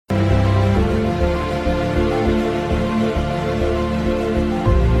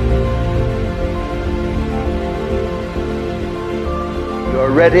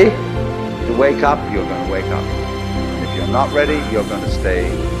ready to wake up, you're going to wake up. And if you're not ready, you're going to stay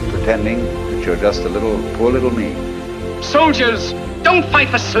pretending that you're just a poor little me. Soldiers, don't fight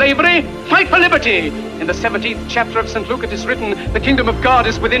for slavery, fight for liberty. In the 17th chapter of St. Luke it is written, the kingdom of God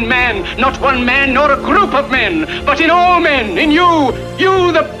is within man, not one man nor a group of men, but in all men, in you,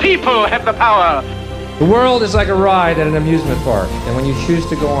 the people, have the power. The world is like a ride at an amusement park, and when you choose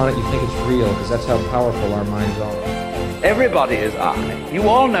to go on it, you think it's real, because that's how powerful our minds are. Everybody is I. You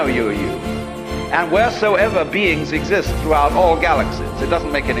all know you're you. And wheresoever beings exist throughout all galaxies, it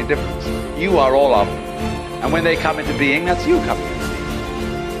doesn't make any difference. You are all of them. And when they come into being, that's you coming into being.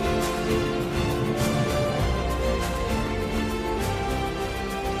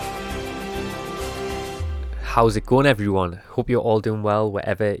 How's it going, everyone? Hope you're all doing well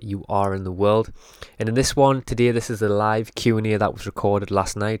wherever you are in the world. And in this one today, this is a live Q&A that was recorded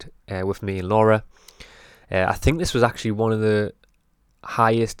last night with me and Laura. I think this was actually one of the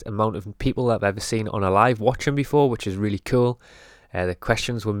highest amount of people I've ever seen on a live watching before, which is really cool. The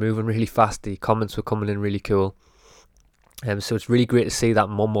questions were moving really fast, the comments were coming in really cool. So it's really great to see that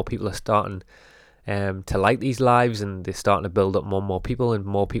more and more people are starting to like these lives, and they're starting to build up more and more people, and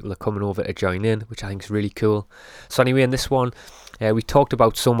more people are coming over to join in, which I think is really cool. So anyway, in this one, we talked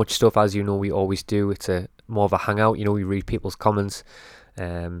about so much stuff, as you know we always do. It's more of a hangout, we read people's comments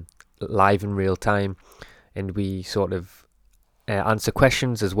live in real time, and we sort of answer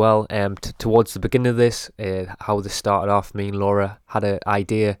questions as well. Towards the beginning of this, how this started off, me and Laura had an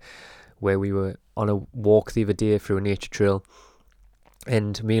idea where we were on a walk the other day through a nature trail,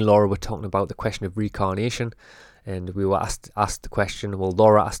 and me and Laura were talking about the question of reincarnation, and we were asked the question,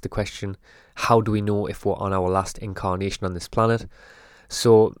 Laura asked the question, how do we know if we're on our last incarnation on this planet?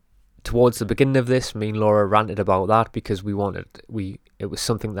 So towards the beginning of this, me and Laura ranted about that, because it was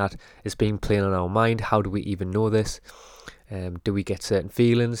something that is being playing on our mind. How do we even know this? Do we get certain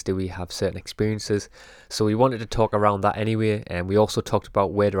feelings? Do we have certain experiences? So we wanted to talk around that anyway, and we also talked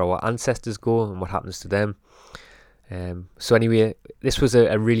about where do our ancestors go and what happens to them. So anyway, this was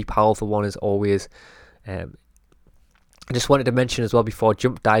a really powerful one as always. I just wanted to mention as well before I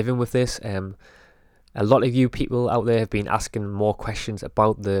dive in with this, a lot of you people out there have been asking more questions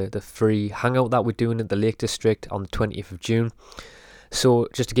about the free hangout that we're doing at the Lake District on the 20th of June. So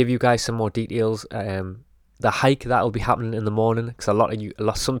just to give you guys some more details, the hike that will be happening in the morning,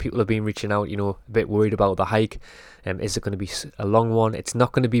 because some people have been reaching out, a bit worried about the hike. Is it going to be a long one? It's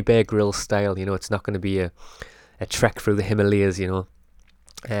not going to be Bear Grylls style, it's not going to be a trek through the Himalayas,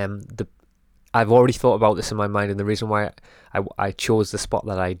 I've already thought about this in my mind, and the reason why I chose the spot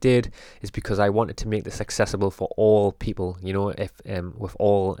that I did is because I wanted to make this accessible for all people, if with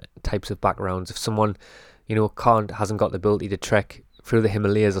all types of backgrounds. If someone, hasn't got the ability to trek through the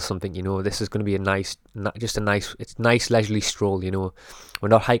Himalayas or something, this is going to be it's nice leisurely stroll. We're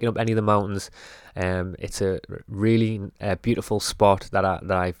not hiking up any of the mountains. It's a really beautiful spot that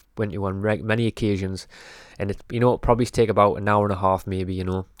I've went to on many occasions, and it it'll probably take about an hour and a half maybe,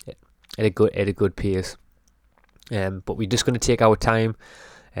 at a good pace. But we're just going to take our time.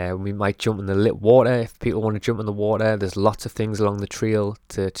 We might jump in the lit water if people want to jump in the water. There's lots of things along the trail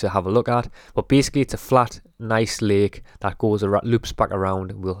to have a look at. But basically, it's a flat, nice lake that loops back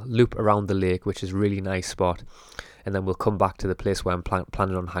around. We'll loop around the lake, which is a really nice spot. And then we'll come back to the place where I'm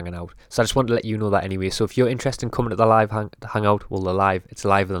planning on hanging out. So I just wanted to let you know that anyway. So if you're interested in coming to the live hangout, it's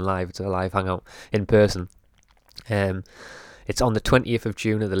liver than live. It's a live hangout in person. It's on the 20th of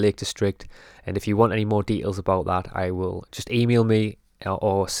June at the Lake District. And if you want any more details about that, I will just email me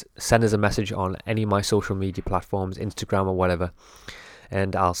or send us a message on any of my social media platforms, Instagram or whatever,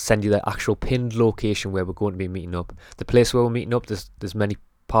 and I'll send you the actual pinned location where we're going to be meeting up. The place where we're meeting up, there's many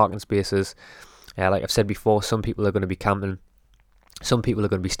parking spaces. Like I've said before, some people are going to be camping, some people are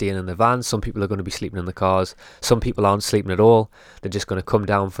going to be staying in the vans, some people are going to be sleeping in the cars, some people aren't sleeping at all. They're just going to come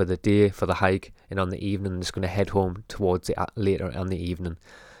down for the day, for the hike, and on the evening just going to head home towards it later in the evening.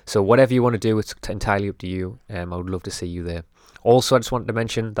 So whatever you want to do, it's entirely up to you. I would love to see you there. Also, I just wanted to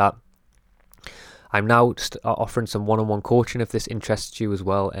mention that I'm now offering some one-on-one coaching if this interests you as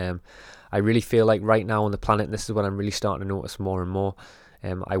well. I really feel like right now on the planet, and this is what I'm really starting to notice more and more.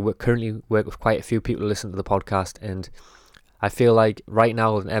 I currently work with quite a few people who listen to the podcast, and I feel like right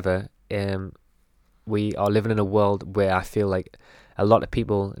now than ever, we are living in a world where I feel like a lot of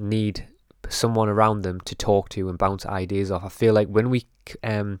people need someone around them to talk to and bounce ideas off. I feel like when we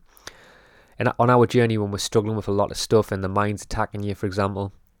and on our journey, when we're struggling with a lot of stuff and the mind's attacking you, for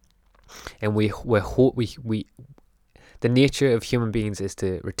example, and the nature of human beings is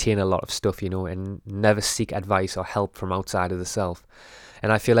to retain a lot of stuff, and never seek advice or help from outside of the self.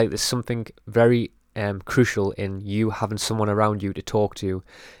 And I feel like there's something very crucial in you having someone around you to talk to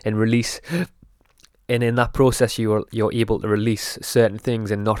and release. And in that process, you're able to release certain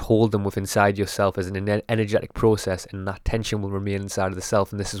things and not hold them within inside yourself as an energetic process, and that tension will remain inside of the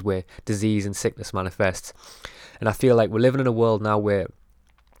self. And this is where disease and sickness manifests. And I feel like we're living in a world now where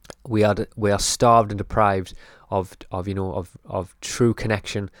we are starved and deprived of true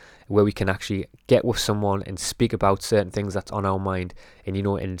connection, where we can actually get with someone and speak about certain things that's on our mind. And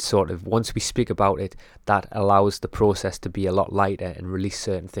and sort of once we speak about it, that allows the process to be a lot lighter and release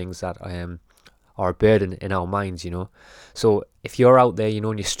certain things that are a burden in our minds. So if you're out there,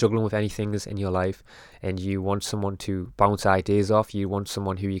 and you're struggling with anything in your life, and you want someone to bounce ideas off, you want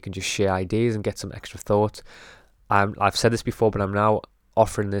someone who you can just share ideas and get some extra thoughts. I've said this before, but I'm now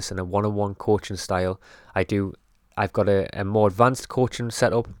offering this in a one-on-one coaching style. I've got a more advanced coaching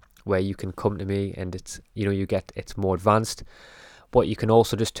setup where you can come to me and it's more advanced, but you can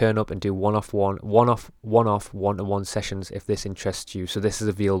also just turn up and do one-to-one sessions if this interests you. So this is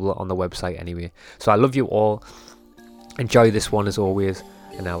available on the website anyway. So I love you all. Enjoy this one as always,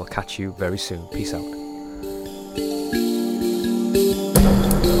 and I will catch you very soon. Peace out.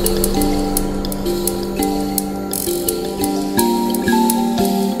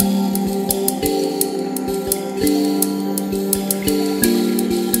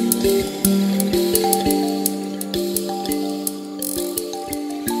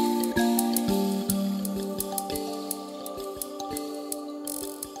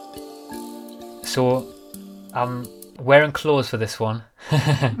 So I'm wearing clothes for this one.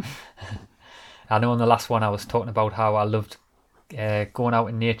 I know in the last one I was talking about how I loved going out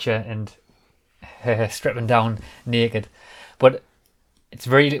in nature and stripping down naked, but it's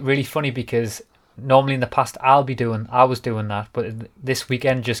really funny because normally in the past I was doing that, but this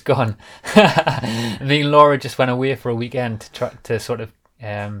weekend just gone, me and Laura just went away for a weekend to try to sort of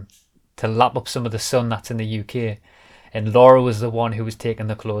to lap up some of the sun that's in the UK, and Laura was the one who was taking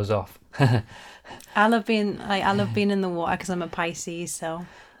the clothes off. I love being in the water because I'm a Pisces, so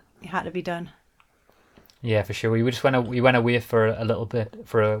it had to be done. Yeah, for sure. We went away for a little bit,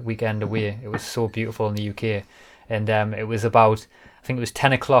 for a weekend away. It was so beautiful in the UK, and it was about, I think it was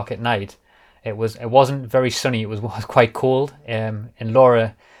 10 o'clock at night. It wasn't very sunny. It was quite cold. And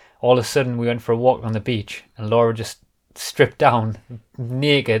Laura, all of a sudden, we went for a walk on the beach, and Laura just stripped down,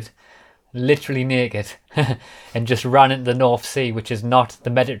 naked, literally naked, and just ran into the North Sea, which is not the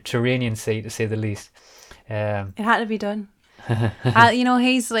Mediterranean Sea, to say the least. It had to be done.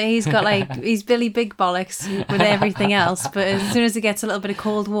 He's Billy Big Bollocks with everything else, but as soon as he gets a little bit of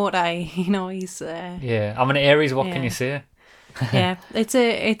cold water, he's yeah, I'm an Aries. What can you say? Yeah, it's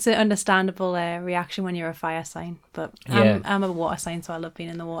an understandable reaction when you're a fire sign, but I'm a water sign, so I love being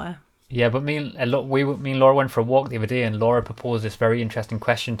in the water. Yeah, but me and Laura went for a walk the other day, and Laura proposed this very interesting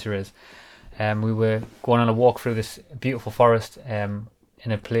question to us. We were going on a walk through this beautiful forest in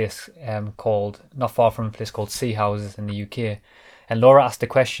a place not far from a place called Sea Houses in the UK. And Laura asked the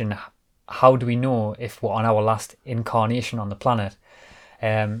question, how do we know if we're on our last incarnation on the planet?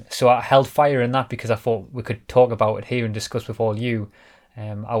 So I held fire in that because I thought we could talk about it here and discuss with all you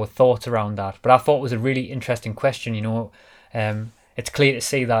our thoughts around that. But I thought it was a really interesting question. It's clear to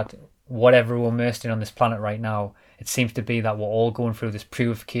see that whatever we're immersed in on this planet right now, it seems to be that we're all going through this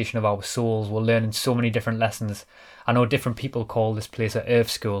purification of our souls. We're learning so many different lessons. I know different people call this place an earth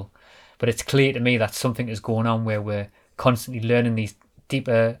school, but it's clear to me that something is going on where we're constantly learning these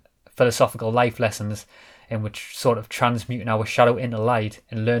deeper philosophical life lessons, in which sort of transmuting our shadow into light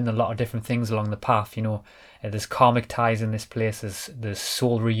and learning a lot of different things along the path. There's karmic ties in this place. There's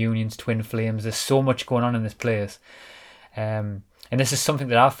soul reunions, twin flames. There's so much going on in this place. And this is something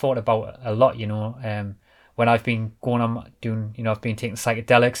that I've thought about a lot, when I've been going on doing, I've been taking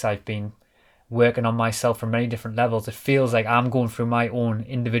psychedelics, I've been working on myself from many different levels. It feels like I'm going through my own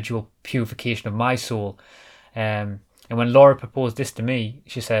individual purification of my soul. And when Laura proposed this to me,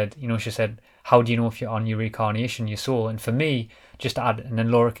 she said, how do you know if you're on your reincarnation, your soul? And for me, just to add, and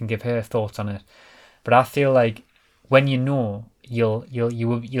then Laura can give her thoughts on it. But I feel like when you know, you'll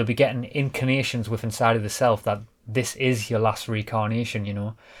be getting inclinations with inside of the self that this is your last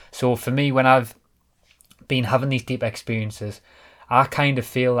reincarnation, So for me, when I've been having these deep experiences, I kind of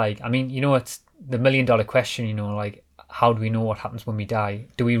feel like, it's the $1 million question, how do we know what happens when we die?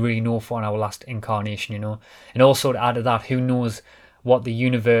 Do we really know for our last incarnation, And also to add to that, who knows what the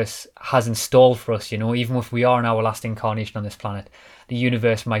universe has installed for us, even if we are in our last incarnation on this planet, the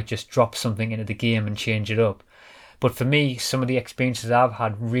universe might just drop something into the game and change it up. But for me, some of the experiences I've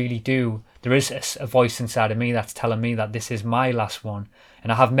had really there is a voice inside of me that's telling me that this is my last one.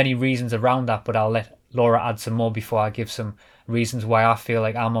 And I have many reasons around that, but I'll let Laura add some more before I give some reasons why I feel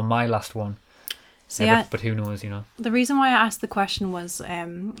like I'm on my last one. So but who knows, you know. The reason why I asked the question was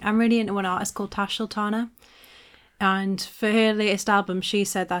I'm really into an artist called Tash Sultana, and for her latest album she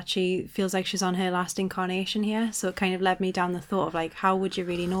said that she feels like she's on her last incarnation here. So it kind of led me down the thought of like, how would you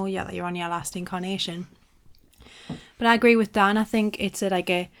really know yet that you're on your last incarnation? But I agree with Dan. I think it's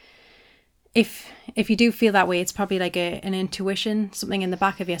if you do feel that way, it's probably like an intuition, something in the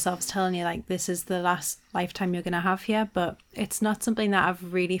back of yourself is telling you like this is the last lifetime you're going to have here. But it's not something that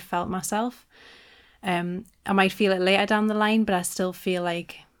I've really felt myself. I might feel it later down the line, but I still feel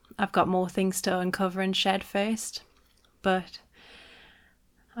like I've got more things to uncover and shed first. But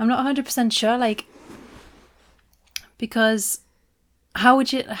I'm not 100% sure, like, because how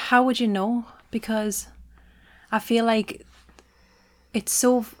would you know? Because I feel like it's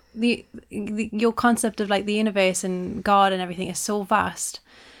so your concept of like the universe and God and everything is so vast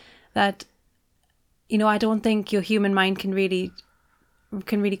that, you know, I don't think your human mind can really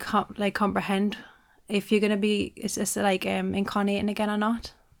comprehend if you're going to be incarnating again or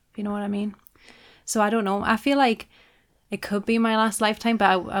not, if you know what I mean. So I don't know. I feel like it could be my last lifetime,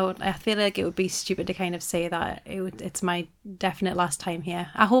 but I feel like it would be stupid to kind of say that it's my definite last time here.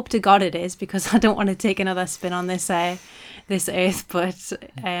 I hope to God it is, because I don't want to take another spin on this earth, but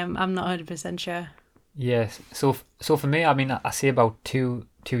I'm not 100% sure. Yes. So for me, I mean, I say about two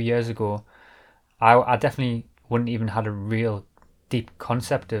years ago, I definitely wouldn't even had a real deep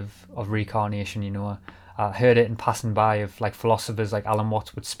concept of reincarnation, you know. I heard it in passing by of like philosophers like Alan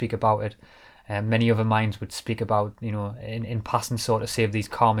Watts would speak about it, and many other minds would speak about, you know, in passing sort of say of these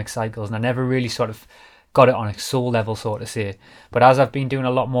karmic cycles, and I never really sort of got it on a soul level sort of say. But as I've been doing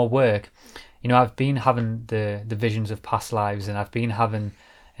a lot more work, you know, I've been having the visions of past lives, and I've been having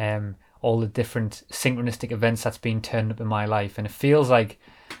all the different synchronistic events that's been turned up in my life, and it feels like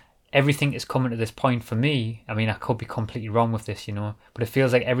everything is coming to this point for me. I mean, I could be completely wrong with this, you know, but it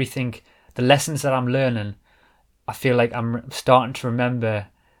feels like everything, the lessons that I'm learning, I feel like I'm starting to remember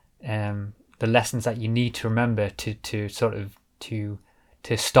the lessons that you need to remember to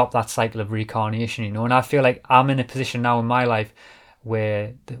stop that cycle of reincarnation, you know. And I feel like I'm in a position now in my life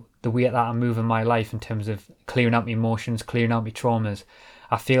where the way that I'm moving my life in terms of clearing out my emotions, clearing out my traumas,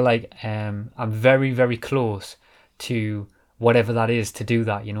 I feel like I'm very, very close to whatever that is to do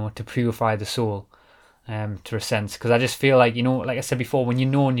that, you know, to purify the soul, to a sense. Because I just feel like, you know, like I said before, when you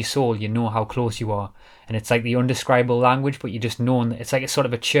know in your soul, you know how close you are. And it's like the undescribable language, but you just know, it's like it's sort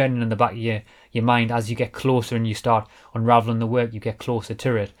of a churning in the back of your mind as you get closer and you start unraveling the work, you get closer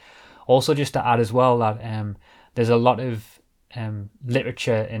to it. Also, just to add as well that there's a lot of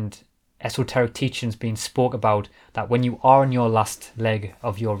literature and esoteric teachings being spoke about that when you are in your last leg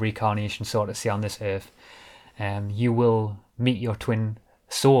of your reincarnation, sort of say, on this earth, you will meet your twin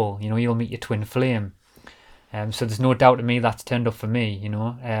soul, you know, you'll meet your twin flame. So there's no doubt to me that's turned up for me, you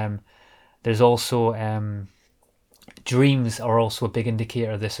know. There's also dreams are also a big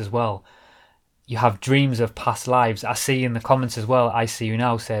indicator of this as well. You have dreams of past lives. I see in the comments as well, I See You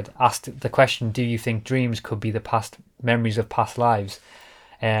Now asked the question, do you think dreams could be the past memories of past lives?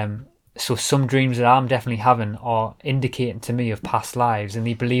 So some dreams that I'm definitely having are indicating to me of past lives, and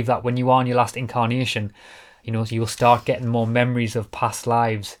they believe that when you are in your last incarnation, you know, you'll start getting more memories of past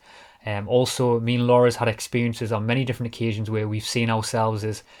lives. Also, me and Laura's had experiences on many different occasions where we've seen ourselves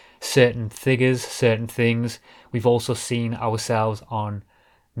as certain figures, certain things. We've also seen ourselves on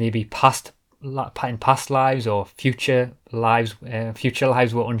maybe past lives or future lives. Future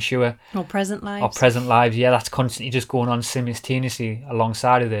lives we're unsure. Or present lives. Yeah, that's constantly just going on simultaneously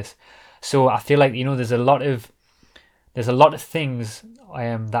alongside of this. So I feel like, you know, there's a lot of things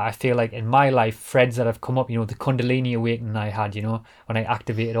that I feel like in my life, threads that have come up, you know, the Kundalini awakening I had, you know, when I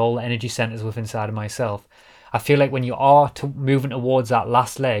activated all the energy centers within inside of myself. I feel like when you are moving towards that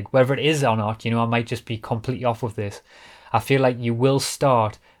last leg, whether it is or not, you know, I might just be completely off with this. I feel like you will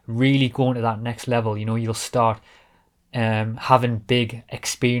start really going to that next level, you know, you'll start having big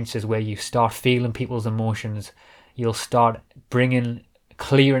experiences where you start feeling people's emotions. You'll start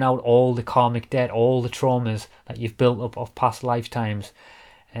clearing out all the karmic debt, all the traumas that you've built up of past lifetimes.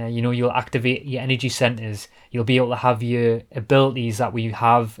 You know, you'll activate your energy centers. You'll be able to have your abilities that we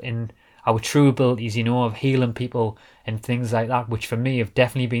have in our true abilities, you know, of healing people and things like that, which for me have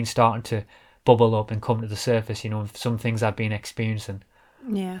definitely been starting to bubble up and come to the surface, you know, some things I've been experiencing.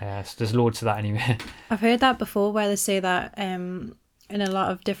 Yeah. So there's loads of that anyway. I've heard that before, where they say that in a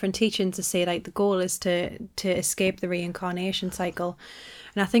lot of different teachings, to say like the goal is to escape the reincarnation cycle.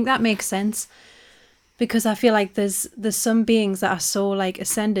 And I think that makes sense, because I feel like there's some beings that are so like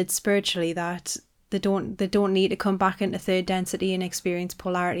ascended spiritually that they don't need to come back into third density and experience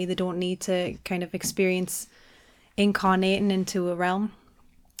polarity. They don't need to kind of experience incarnating into a realm.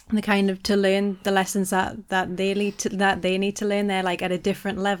 the kind of to learn the lessons that they need to learn. They're like at a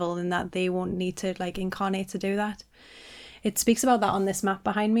different level, and that they won't need to like incarnate to do that. It speaks about that on this map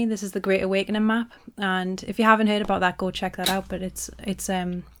behind me. This is the Great Awakening map, and if you haven't heard about that, go check that out. But it's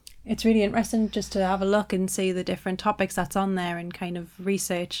really interesting just to have a look and see the different topics that's on there and kind of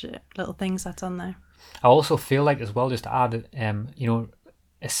research little things that's on there. I also feel like as well, just to add,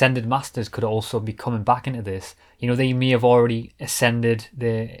 ascended masters could also be coming back into this. They may have already ascended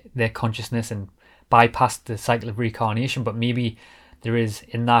their consciousness and bypassed the cycle of reincarnation, but maybe there is,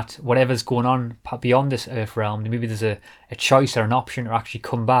 in that whatever's going on beyond this earth realm, maybe there's a choice or an option to actually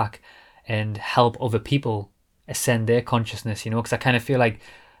come back and help other people ascend their consciousness, because I kind of feel like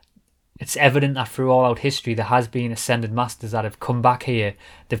it's evident that through all out history there has been ascended masters that have come back here.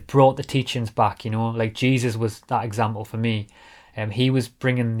 They've brought the teachings back, like Jesus was that example for me. He was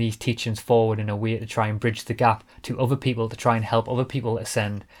bringing these teachings forward in a way to try and bridge the gap to other people, to try and help other people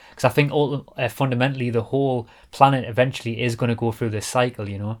ascend. Because I think fundamentally the whole planet eventually is going to go through this cycle,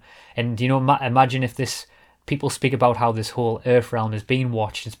 And, imagine if people speak about how this whole earth realm is being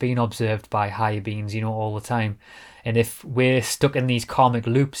watched, it's being observed by higher beings, all the time. And if we're stuck in these karmic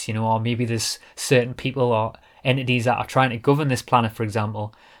loops, or maybe there's certain people or entities that are trying to govern this planet, for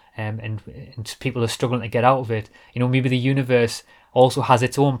example, and people are struggling to get out of it. Maybe the universe also has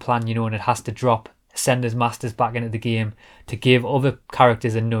its own plan, and it has to drop Ascenders Masters back into the game to give other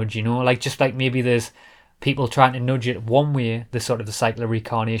characters a nudge, like maybe there's people trying to nudge it one way, the sort of the cycle of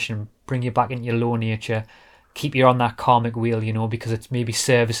reincarnation, bring you back into your low nature, keep you on that karmic wheel, because it's maybe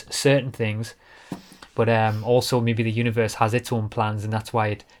serves certain things. But also maybe the universe has its own plans, and that's why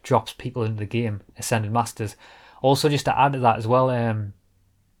it drops people into the game, Ascended Masters. Also, just to add to that as well,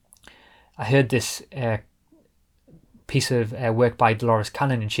 I heard this piece of work by Dolores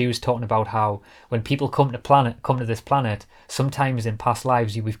Cannon, and she was talking about how when people come to this planet, sometimes in past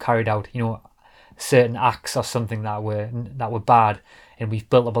lives we've carried out, certain acts or something that were bad, and we've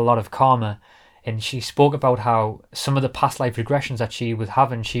built up a lot of karma. And she spoke about how some of the past life regressions that she was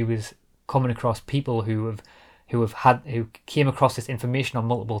having, she was coming across people who came across this information on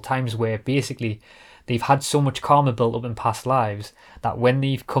multiple times, where basically they've had so much karma built up in past lives that when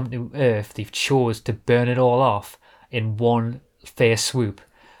they've come to Earth, they've chose to burn it all off in one fair swoop.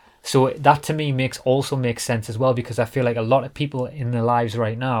 So that to me makes sense as well, because I feel like a lot of people in their lives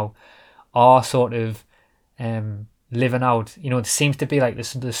right now are sort of living out, it seems to be like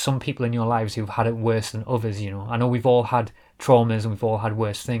there's some people in your lives who've had it worse than others, I know we've all had traumas and we've all had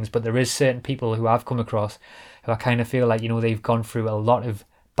worse things, but there is certain people who I've come across who I kind of feel like, they've gone through a lot of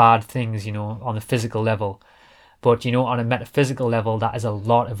bad things, on the physical level, but on a metaphysical level, that is a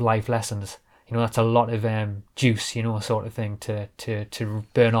lot of life lessons. That's a lot of juice, sort of thing to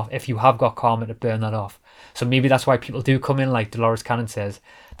burn off if you have got karma, to burn that off. So maybe that's why people do come in, like Dolores Cannon says,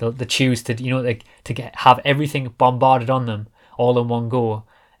 they choose to have everything bombarded on them all in one go,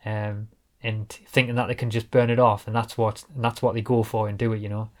 and thinking that they can just burn it off, and that's what they go for and do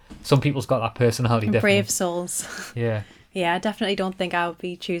it. Some people's got that personality. Brave souls. Yeah. Yeah, I definitely don't think I would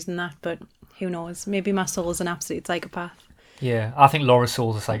be choosing that, but who knows? Maybe my soul is an absolute psychopath. Yeah, I think Laura's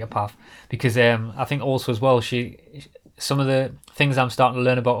soul's a psychopath, because I think also as well, some of the things I'm starting to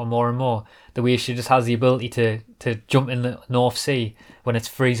learn about her more and more, the way she just has the ability to jump in the North Sea when it's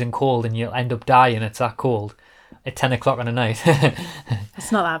freezing cold and you'll end up dying, it's that cold, at 10 o'clock on a night.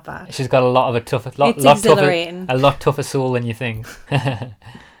 It's not that bad. She's got a lot tougher soul than you think. I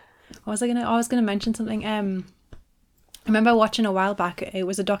was gonna mention something. I remember watching a while back, it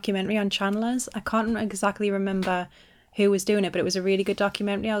was a documentary on channelers. I can't exactly remember who was doing it, but it was a really good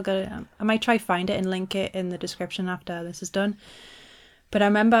documentary. I might try find it and link it in the description after this is done. But I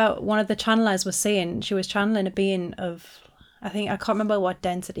remember one of the channelers was saying she was channeling a being of, I can't remember what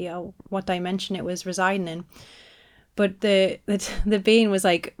density or what dimension it was residing in, but the being was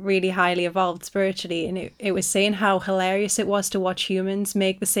like really highly evolved spiritually, and it was saying how hilarious it was to watch humans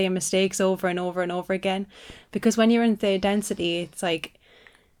make the same mistakes over and over and over again, because when you're in third density, it's like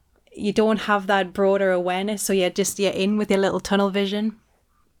you don't have that broader awareness, so you're in with your little tunnel vision.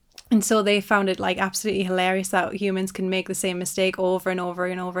 And so they found it like absolutely hilarious that humans can make the same mistake over and over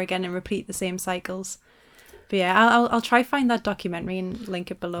and over again and repeat the same cycles. But yeah, I'll try find that documentary and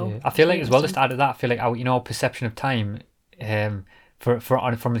link it below. Yeah. I feel like as well, just to add to that, I feel like our perception of time, from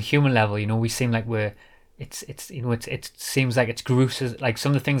the human level, we seem like it seems like it's gruesome. Like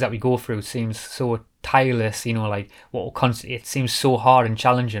some of the things that we go through seems so tireless, like it seems so hard and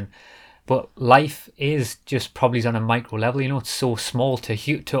challenging. But life is just probably on a micro level, it's so small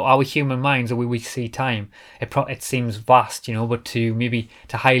to our human minds, the way we see time. It seems vast, but to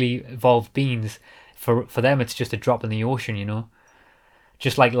highly evolved beings, for them it's just a drop in the ocean,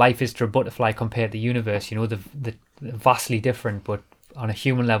 just like life is to a butterfly compared to the universe, you know, they're vastly different, but on a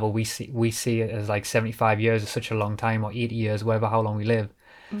human level, we see it as like 75 years is such a long time, or 80 years, whatever, how long we live.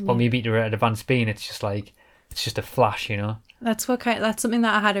 But maybe to an advanced being, it's just a flash, you know. That's something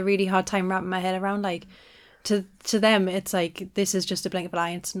that I had a really hard time wrapping my head around. Like, to them, it's like, this is just a blink of an eye,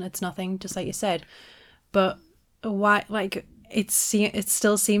 and it's nothing, just like you said. But why, like, it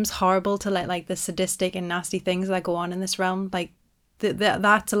still seems horrible to let, like, the sadistic and nasty things that go on in this realm, like,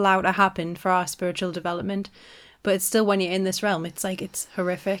 that's allowed to happen for our spiritual development. But it's still, when you're in this realm, it's like, it's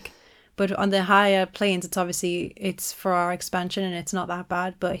horrific. But on the higher planes, it's for our expansion, and it's not that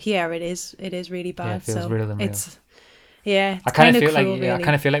bad. But here it is really bad. Yeah, it feels so realer than real. It's I kind of feel cruel, like really. I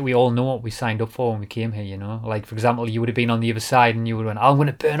kind of feel like we all know what we signed up for when we came here, you know. Like, for example, you would have been on the other side and you would have went, I'm going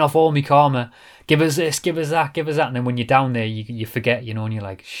to burn off all my karma. Give us this, give us that, give us that. And then when you're down there, you forget, you know, and you're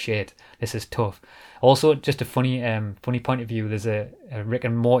like, shit, this is tough. Also, just a funny point of view. There's a Rick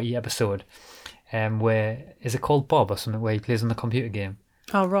and Morty episode, where is it called Bob or something, where he plays on the computer game.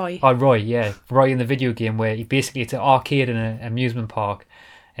 Oh, Roy. Oh, Roy, yeah, Roy in the video game, where he basically, it's an arcade in an amusement park.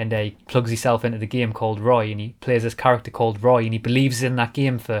 And he plugs himself into the game called Roy, and he plays this character called Roy, and he believes in that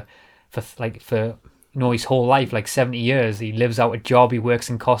game for you know, his whole life, like 70 years. He lives out a job, he works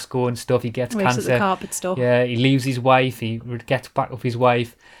in Costco and stuff, he gets Works cancer. at the carpet store. Yeah, he leaves his wife, he gets back with his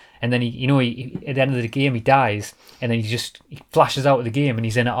wife, and then he at the end of the game he dies, and then he flashes out of the game, and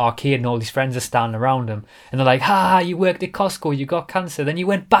he's in an arcade, and all his friends are standing around him, and they're like, you worked at Costco, you got cancer, then you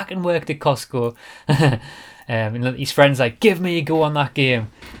went back and worked at Costco. And his friends like, give me a go on that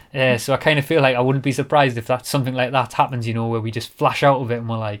game. So I kind of feel like I wouldn't be surprised if that's something like that happens, you know, where we just flash out of it and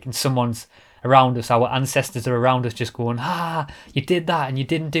we're like, and someone's around us, our ancestors are around us, just going, you did that and you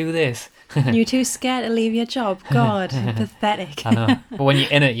didn't do this. You're too scared to leave your job. God, pathetic. I know. But when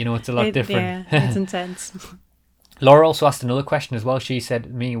you're in it, you know, it's a lot different. Yeah, it's intense. Laura also asked another question as well. She said to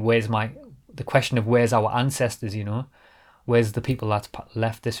me, the question of where's our ancestors, you know? Where's the people that's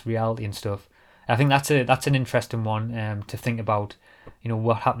left this reality and stuff? I think that's an interesting one to think about, you know,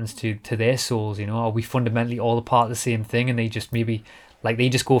 what happens to their souls, you know? Are we fundamentally all a part of the same thing, and they just maybe, like, they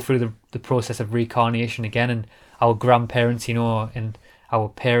just go through the process of reincarnation again, and our grandparents, you know, and our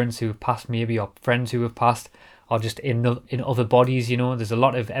parents who have passed maybe, or friends who have passed, are just in other bodies, you know? There's a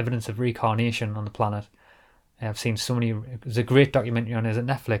lot of evidence of reincarnation on the planet. I've seen so many. There's a great documentary on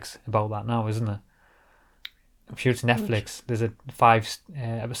Netflix about that now, isn't there? I'm sure it's Netflix. There's a 5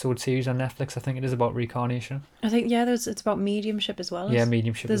 episode series on Netflix, I think it is, about reincarnation. I think, yeah, it's about mediumship as well. Yeah,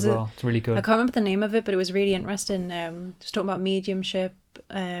 mediumship as well. It's really good. I can't remember the name of it, but it was really interesting. Just talking about mediumship,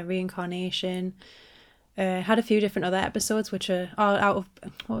 reincarnation. Had a few different other episodes which are out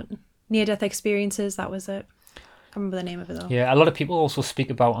of near-death experiences. That was it. I can't remember the name of it though. Yeah, a lot of people also speak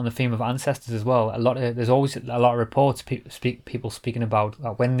about, on the theme of ancestors as well, there's always a lot of reports people speaking about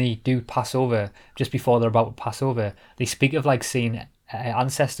that when they do pass over, just before they're about to pass over, they speak of like seeing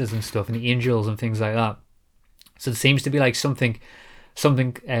ancestors and stuff, and the angels and things like that. So there seems to be like something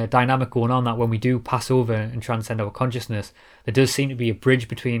dynamic going on, that when we do pass over and transcend our consciousness, there does seem to be a bridge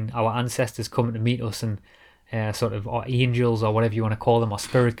between our ancestors coming to meet us and sort of, or angels, or whatever you want to call them, or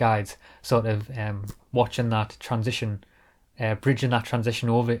spirit guides, sort of watching that transition, bridging that transition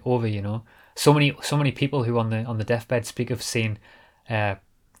over, you know. So many people who on the deathbed speak of seeing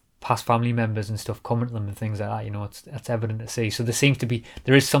past family members and stuff coming to them and things like that, you know. It's evident to see. So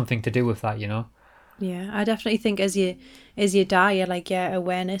there is something to do with that, you know. Yeah, I definitely think as you die, your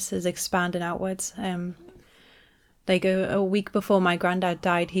awareness is expanding outwards. Like a week before my granddad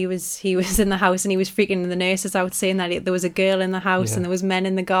died, he was in the house and he was freaking the nurses out, saying that there was a girl in the house and there was men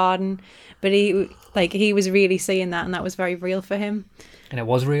in the garden. But he was really seeing that, and that was very real for him. And it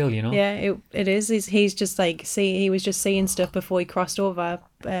was real, you know. Yeah, it is. He's just like he was just seeing stuff before he crossed over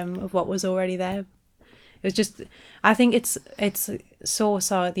of what was already there. It was just, I think it's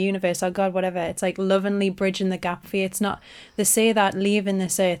source or the universe or God, whatever. It's like lovingly bridging the gap for you. It's not, they say that leaving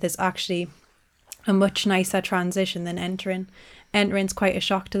this earth is actually a much nicer transition than entering. Entering's quite a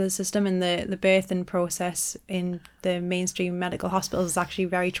shock to the system, and the birthing process in the mainstream medical hospitals is actually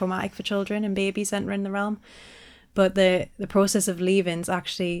very traumatic for children and babies entering the realm. But the process of leaving's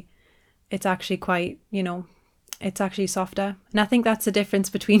actually quite, you know, it's actually softer. And I think that's the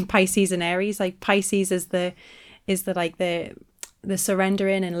difference between Pisces and Aries. Like Pisces is the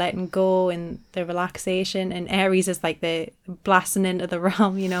surrendering and letting go and the relaxation, and Aries is like the blasting into the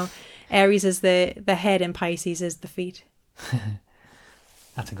realm, you know. Aries is the head and Pisces is the feet.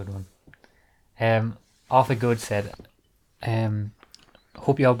 That's a good one. Arthur Good said,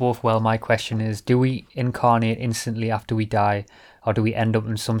 hope you are both well. My question is, do we incarnate instantly after we die, or do we end up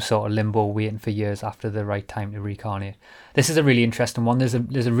in some sort of limbo waiting for years after the right time to reincarnate? This is a really interesting one. There's a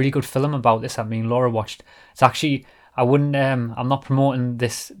really good film about this that me and Laura watched. It's actually, I wouldn't, I'm not promoting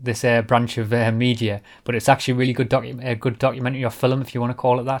this branch of media, but it's actually a really good good documentary or film, if you want to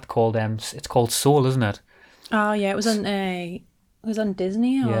call it that, called it's called Soul, isn't it? Oh yeah, it was on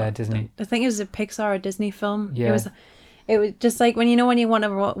Disney. Or, Yeah, Disney. I think it was a Pixar or Disney film. Yeah. It was just like when you want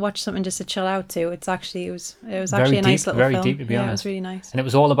to watch something just to chill out to. It was actually a nice little very film. deep, to be yeah, honest. it was really nice. And it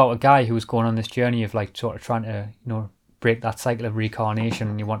was all about a guy who was going on this journey of like sort of trying to, break that cycle of reincarnation,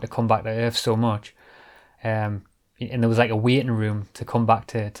 and you want to come back to Earth so much. And there was like a waiting room to come back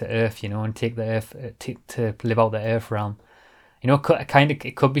to Earth, and take the Earth to live out the Earth realm.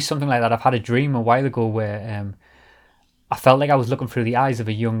 It could be something like that. I've had a dream a while ago where I felt like I was looking through the eyes of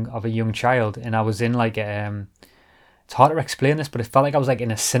a young child, and I was in like it's hard to explain this, but it felt like I was like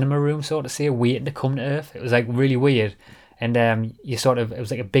in a cinema room, sort of say, waiting to come to Earth. It was like really weird, and it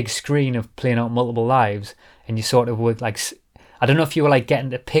was like a big screen of playing out multiple lives, and you sort of would like, I don't know if you were like getting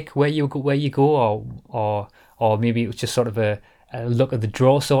to pick where you go, or maybe it was just sort of a look at the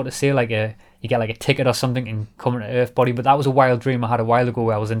draw, sort of say, like you get like a ticket or something and come into Earth body. But that was a wild dream I had a while ago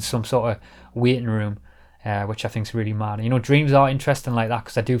where I was in some sort of waiting room, which I think is really mad. Dreams are interesting like that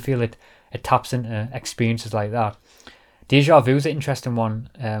because I do feel it taps into experiences like that. Deja vu is an interesting one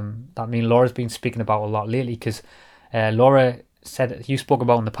that me and Laura's been speaking about a lot lately, because Laura said, you spoke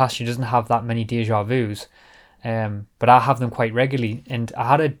about in the past, she doesn't have that many deja vus, but I have them quite regularly. And I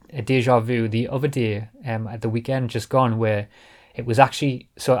had a deja vu the other day at the weekend just gone, where it was actually,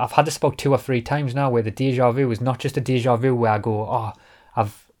 so I've had this about 2 or 3 times now, where the deja vu is not just a deja vu where I go, oh,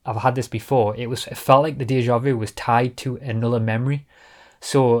 I've had this before. It felt like the deja vu was tied to another memory.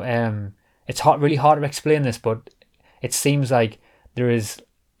 So it's really hard to explain this, but it seems like there is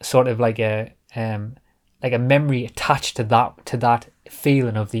sort of like a memory attached to that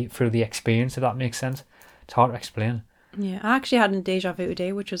feeling through the experience, if that makes sense. It's hard to explain. Yeah, I actually had a deja vu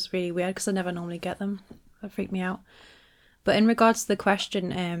today, which was really weird because I never normally get them. That freaked me out. But in regards to the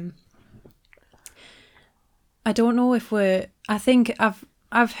question, I don't know if I think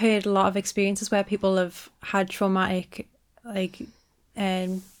I've heard a lot of experiences where people have had traumatic, like,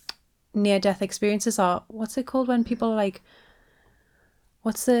 near-death experiences, or what's it called when people like,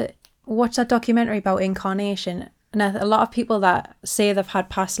 watch that documentary about incarnation, and a lot of people that say they've had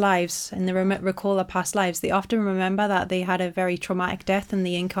past lives and they recall their past lives, they often remember that they had a very traumatic death and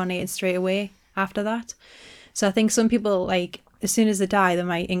they incarnated straight away after that. So I think some people, like, as soon as they die, they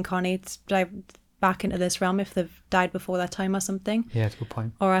might dive back into this realm if they've died before that time or something. Yeah, that's a good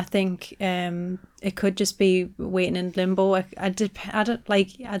point. Or I think it could just be waiting in limbo. I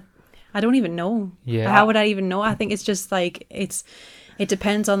don't even know. Yeah. How would I even know? I think it's just like it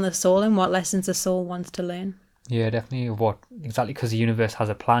depends on the soul and what lessons the soul wants to learn. Yeah, definitely. Exactly, because the universe has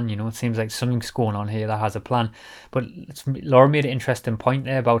a plan. It seems like something's going on here that has a plan. But Laura made an interesting point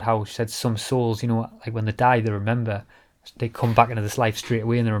there about how she said some souls, like when they die, they remember. They come back into this life straight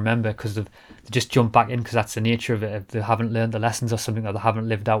away and they remember because they just jump back in because that's the nature of it. If they haven't learned the lessons or something, or they haven't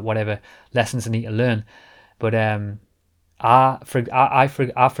lived out whatever lessons they need to learn. But I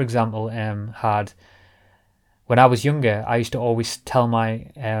for example, had, when I was younger, I used to always tell my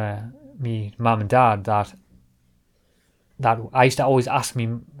me mum and dad that I used to always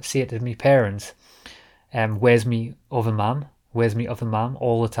say it to my parents, where's me other mum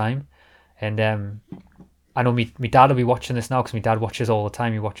all the time. And I know my dad will be watching this now because my dad watches all the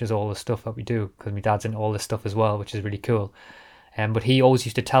time. He watches all the stuff that we do because my dad's into all this stuff as well, which is really cool. But he always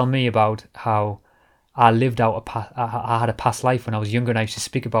used to tell me about how I lived out I had a past life when I was younger, and I used to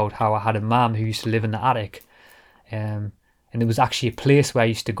speak about how I had a mum who used to live in the attic. And there was actually a place where I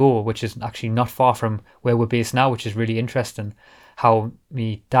used to go, which is actually not far from where we're based now, which is really interesting. How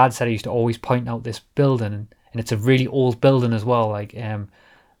my dad said he used to always point out this building, and it's a really old building as well, like it's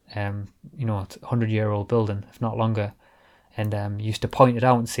a 100-year-old building, if not longer. And used to point it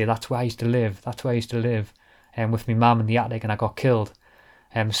out and say, that's where I used to live. With my mum in the attic, and I got killed.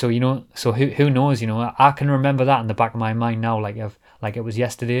 So who knows? I can remember that in the back of my mind now, like it was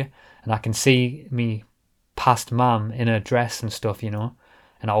yesterday, and I can see me past mum in her dress and stuff, and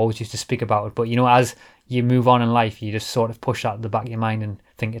I always used to speak about it. But as you move on in life, you just sort of push that at the back of your mind and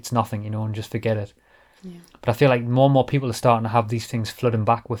think it's nothing, and just forget it. Yeah. But I feel like more and more people are starting to have these things flooding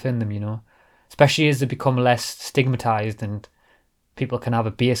back within them, especially as they become less stigmatized and people can have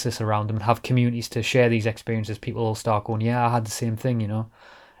a basis around them and have communities to share these experiences. People will start going, yeah, I had the same thing,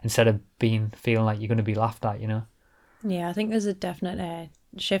 instead of feeling like you're going to be laughed at, Yeah, I think there's a definite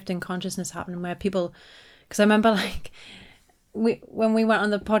shift in consciousness happening where people, because I remember when we went on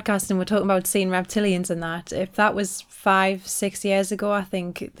the podcast and we're talking about seeing reptilians and that, if that was 5-6 years ago, I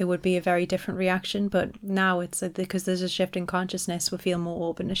think there would be a very different reaction. But now it's because there's a shift in consciousness, we feel more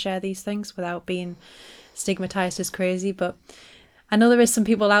open to share these things without being stigmatized as crazy. But I know there is some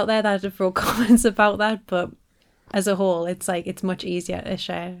people out there that have wrote comments about that, but as a whole, it's like it's much easier to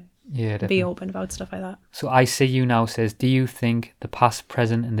share. Yeah, definitely. Be open about stuff like that. So I See You Now says, do you think the past,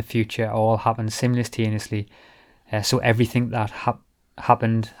 present and the future all happen simultaneously? So everything that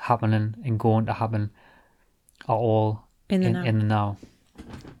happened, happening and going to happen are all in the now.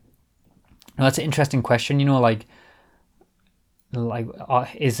 Now, that's an interesting question, you know, like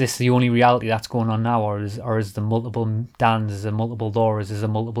is this the only reality that's going on now, or is there multiple Dans, is there multiple Lauras, is there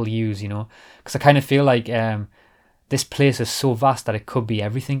multiple yous, you know? Because I kind of feel like this place is so vast that it could be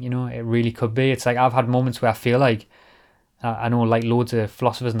everything, you know? It really could be. It's like I've had moments where I feel like, I know like loads of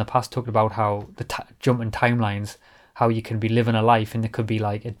philosophers in the past talked about how the jump in timelines, how you can be living a life and it could be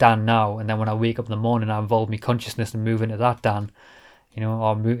like a Dan now, and then when I wake up in the morning I involve my consciousness and move into that Dan, you know,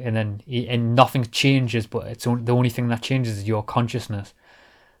 and nothing changes, but it's the only thing that changes is your consciousness.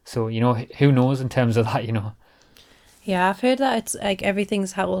 So, you know, who knows in terms of that, you know? Yeah, I've heard that it's like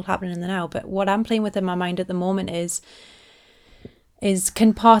everything's all happening in the now, but what I'm playing with in my mind at the moment is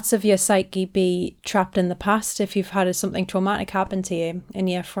can parts of your psyche be trapped in the past if you've had something traumatic happen to you and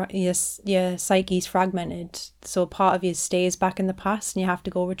your psyche's fragmented, so part of you stays back in the past and you have to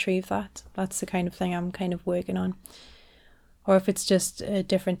go retrieve that. That's the kind of thing I'm kind of working on. Or if it's just a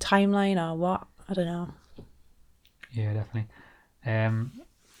different timeline or what, I don't know. Yeah, definitely.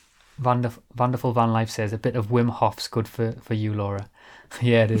 Wonderful Van Life says, a bit of Wim Hof's good for you, Laura.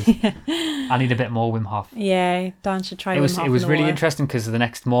 Yeah, it is. I need a bit more Wim Hof. Yeah, Dan should try Wim Hof. It was really interesting because the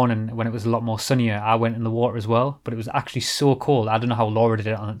next morning when it was a lot more sunnier, I went in the water as well, but it was actually so cold. I don't know how Laura did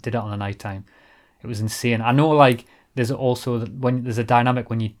it on the night time. It was insane. I know, like, there's also when there's a dynamic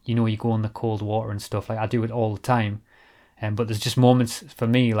when you know you go in the cold water and stuff. Like, I do it all the time, but there's just moments for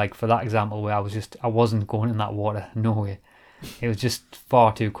me, like for that example, where I wasn't going in that water. No way. It was just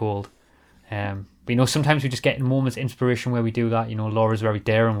far too cold. But, you know, sometimes we just get in moments of inspiration where we do that. You know, Laura's very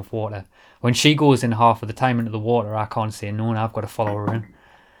daring with water. When she goes in half of the time into the water, I can't say no, and I've got to follow her in.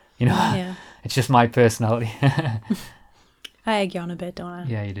 You know, yeah. It's just my personality. I egg you on a bit, don't I?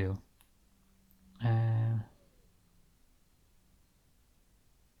 Yeah, you do.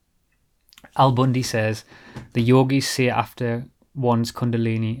 Al Bundy says, the yogis say after one's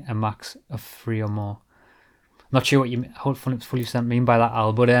Kundalini a max of 3 or more. Not sure what you fully mean by that,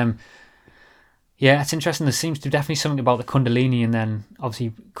 Al, but yeah, it's interesting. There seems to be definitely something about the Kundalini, and then obviously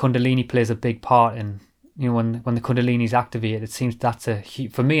Kundalini plays a big part in, you know, when the Kundalini is activated. It seems that's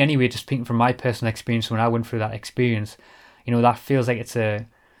for me anyway, just speaking from my personal experience when I went through that experience, you know, that feels like it's a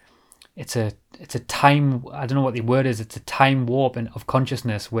time, I don't know what the word is, it's a time warp of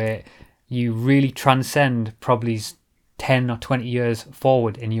consciousness where you really transcend probably 10 or 20 years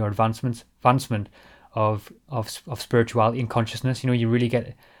forward in your advancement of spirituality and consciousness. You know, you really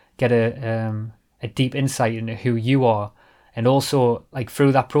get a deep insight into who you are, and also like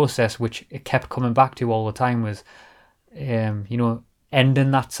through that process, which it kept coming back to all the time, was you know,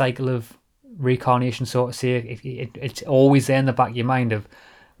 ending that cycle of reincarnation, so to say. It's always there in the back of your mind of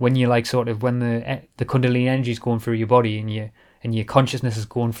when you like sort of when the Kundalini energy is going through your body and your consciousness is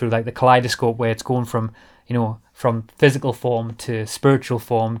going through like the kaleidoscope where it's going from, you know, from physical form to spiritual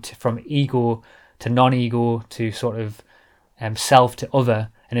form, from ego to non-ego to sort of self to other,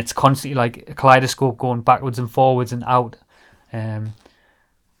 and it's constantly like a kaleidoscope going backwards and forwards and out.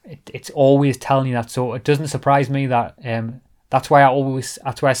 It's always telling you that, so it doesn't surprise me that that's why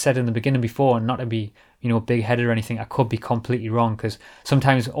I said in the beginning before, and not to be, you know, big-headed or anything, I could be completely wrong, because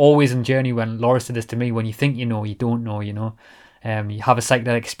sometimes, always in journey, when Laura said this to me, when you think you know, you don't know, you know. You have a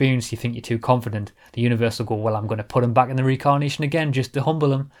psychedelic experience, you think you're too confident, the universe will go, well, I'm going to put him back in the reincarnation again just to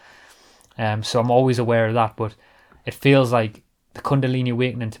humble him. So I'm always aware of that, but it feels like the Kundalini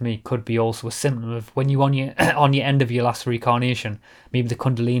awakening to me could be also a symptom of when you on your end of your last reincarnation, maybe the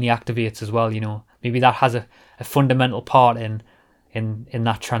Kundalini activates as well, you know. Maybe that has a fundamental part in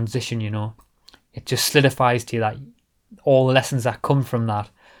that transition, you know. It just solidifies to you that all the lessons that come from that,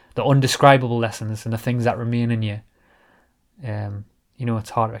 the undescribable lessons and the things that remain in you, you know, it's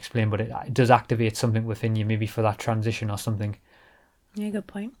hard to explain, but it does activate something within you, maybe for that transition or something. Yeah, good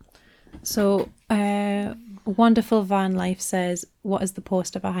point. So, Wonderful Van Life says, what is the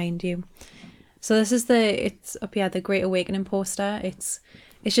poster behind you? So this is it's up here, the Great Awakening poster. It's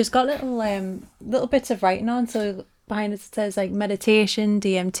just got little bits of writing on. So behind it says like meditation,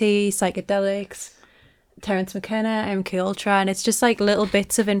 DMT, psychedelics, Terence McKenna, MK Ultra, and it's just like little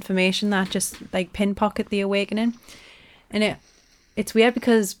bits of information that just like pinpocket the awakening. And it's weird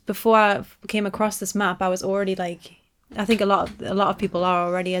because before I came across this map, I was already like, I think a lot of people are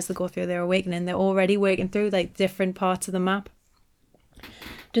already, as they go through their awakening, they're already working through like different parts of the map,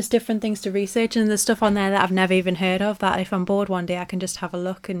 just different things to research, and there's stuff on there that I've never even heard of, that if I'm bored one day I can just have a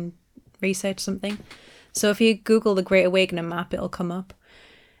look and research something. So if you Google the Great Awakening map, it'll come up.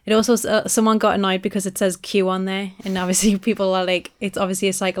 It also, someone got annoyed because it says Q on there, and obviously people are like, it's obviously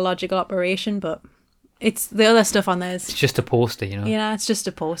a psychological operation, but it's the other stuff on there is... It's just a poster, you know? Yeah, it's just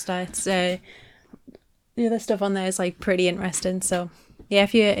a poster. It's the other stuff on there is like pretty interesting, so yeah,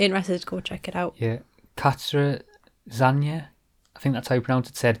 if you're interested, go check it out. Yeah. Katra Zanya, I think that's how you pronounce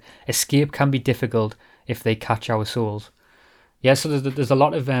it, said, escape can be difficult if they catch our souls. Yeah, so there's a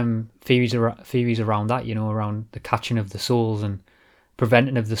lot of theories around that, you know, around the catching of the souls and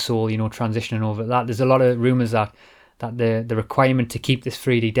preventing of the soul, you know, transitioning over that. There's a lot of rumours that the requirement to keep this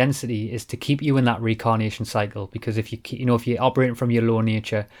 3D density is to keep you in that reincarnation cycle, because if you're operating from your low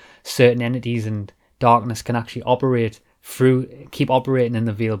nature, certain entities and darkness can actually keep operating in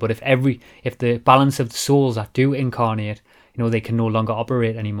the veil. But if the balance of the souls that do incarnate, you know, they can no longer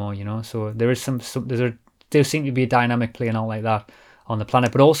operate anymore, you know. So there is there seems to be a dynamic playing out like that on the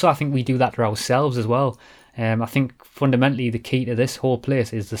planet. But also I think we do that to ourselves as well. I think fundamentally the key to this whole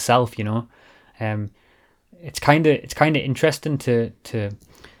place is the self, you know. It's kind of interesting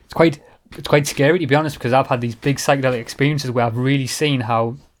it's quite scary, to be honest, because I've had these big psychedelic experiences where I've really seen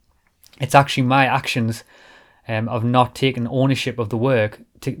how it's actually my actions of not taking ownership of the work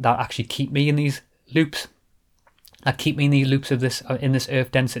that actually keep me in these loops, of this in this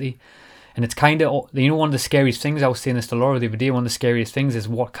earth density. And it's kind of, you know, one of the scariest things, I was saying this to Laura the other day, one of the scariest things is,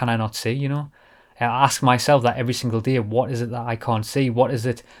 what can I not see, you know? I ask myself that every single day. What is it that I can't see? What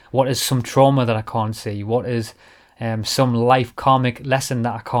is some trauma that I can't see? What is some life karmic lesson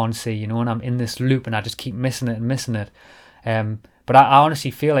that I can't see, you know? And I'm in this loop and I just keep missing it. But I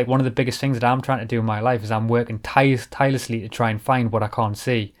honestly feel like one of the biggest things that I'm trying to do in my life is I'm working tirelessly to try and find what I can't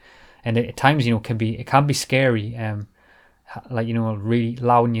see. And at times, you know, it can be scary, like, you know, really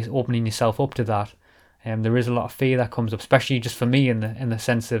opening yourself up to that. There is a lot of fear that comes up, especially just for me in the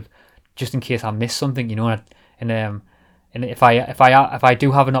sense of, just in case I miss something, you know, and if I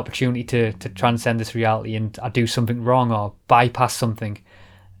do have an opportunity to transcend this reality and I do something wrong or bypass something,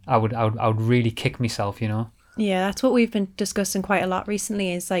 I would really kick myself, you know. Yeah, that's what we've been discussing quite a lot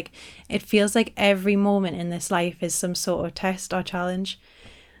recently, is like, it feels like every moment in this life is some sort of test or challenge.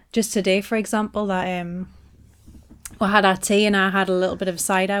 Just today, for example, that I had our tea and I had a little bit of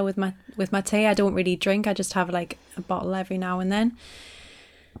cider with my tea. I don't really drink, I just have like a bottle every now and then.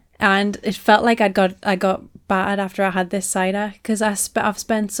 And it felt like I got battered after I had this cider, because I've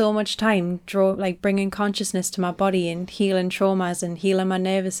spent so much time bringing consciousness to my body and healing traumas and healing my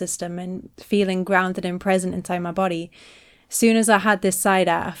nervous system and feeling grounded and present inside my body. As soon as I had this cider,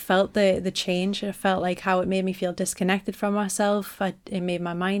 I felt the change. I felt like how it made me feel disconnected from myself. It made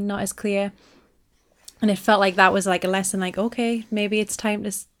my mind not as clear. And it felt like that was like a lesson, like, okay, maybe it's time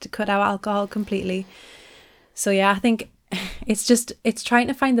to cut out alcohol completely. So yeah, I think it's trying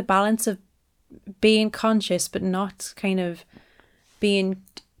to find the balance of being conscious but not kind of being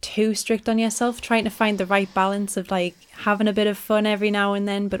too strict on yourself, trying to find the right balance of like having a bit of fun every now and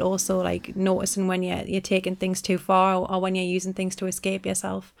then, but also like noticing when you're taking things too far, or when you're using things to escape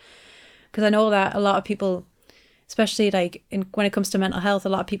yourself. Because I know that a lot of people, especially like when it comes to mental health, a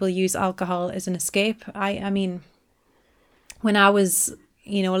lot of people use alcohol as an escape. I mean, when I was,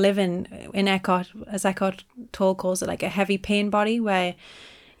 you know, living in Eckhart, as Eckhart Tolle calls it, like a heavy pain body, where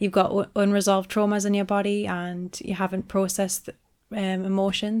you've got unresolved traumas in your body and you haven't processed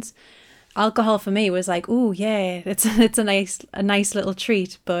emotions. Alcohol for me was like, oh yeah, it's a nice little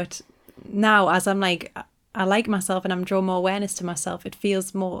treat. But now, as I'm like, I like myself and I'm drawing more awareness to myself, it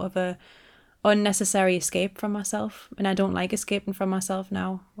feels more of a unnecessary escape from myself, and I don't like escaping from myself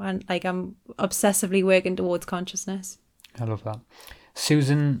now. And like, I'm obsessively working towards consciousness. I love that.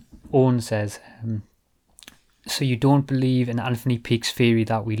 Susan Owen says, so you don't believe in Anthony Peake's theory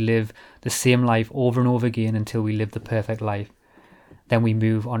that we live the same life over and over again until we live the perfect life, then we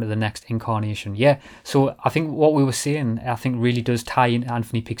move on to the next incarnation? Yeah, so I think what we were saying, I think really does tie in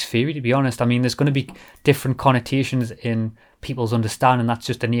Anthony Peake's theory, to be honest. I mean, there's going to be different connotations in people's understanding. That's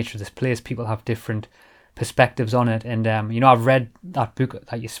just the nature of this place. People have different perspectives on it. And, you know, I've read that book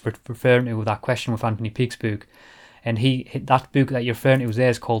that you're referring to, that question with Anthony Peake's book. And that book that you're referring to there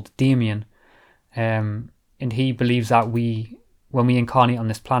is called Damien. And he believes that when we incarnate on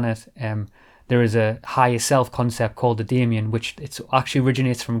this planet, there is a higher self concept called the Damien, which it actually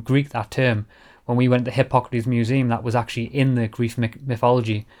originates from Greek, that term, when we went to Hippocrates Museum, that was actually in the Greek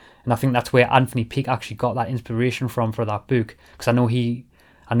mythology. And I think that's where Anthony Peake actually got that inspiration from for that book. Because I know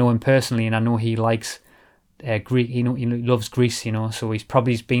him personally, and I know he likes Greek. He loves Greece, so he's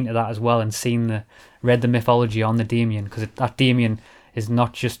probably been to that as well and read the mythology on the Damien, because that Damien is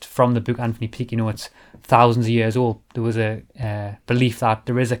not just from the book Anthony Peake. It's thousands of years old. There was a belief that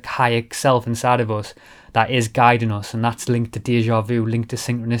there is a higher self inside of us that is guiding us, and that's linked to deja vu, linked to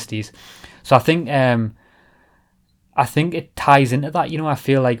synchronicities. So I think it ties into that.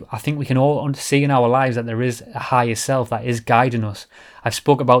 I think we can all see in our lives that there is a higher self that is guiding us. I've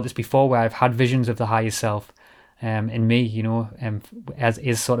spoke about this before, where I've had visions of the higher self in me, as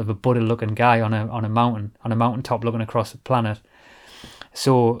is sort of a Buddha looking guy on a mountaintop looking across the planet.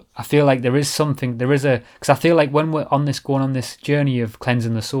 So I feel like because I feel like when we're going on this journey of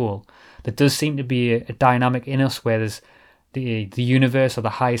cleansing the soul, there does seem to be a dynamic in us where there's the universe or the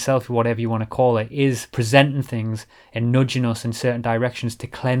higher self, whatever you want to call it, is presenting things and nudging us in certain directions to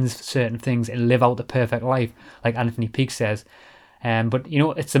cleanse certain things and live out the perfect life, like Anthony Peake says. But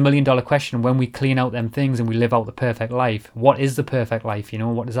it's $1 million question. When we clean out them things and we live out the perfect life, what is the perfect life?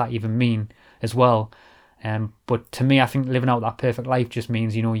 What does that even mean as well? But to me, I think living out that perfect life just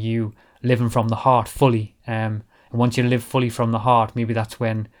means, you living from the heart fully. And once you live fully from the heart, maybe that's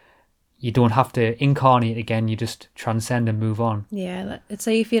when you don't have to incarnate again. You just transcend and move on. Yeah. So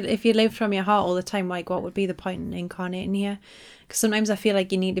if you live from your heart all the time, like, what would be the point in incarnating here? Because sometimes I feel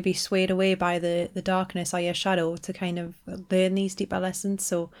like you need to be swayed away by the darkness or your shadow to kind of learn these deeper lessons.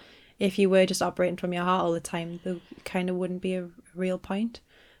 So if you were just operating from your heart all the time, there kind of wouldn't be a real point.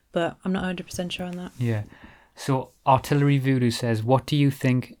 But I'm not 100% sure on that. Yeah. So Artillery Voodoo says, what do you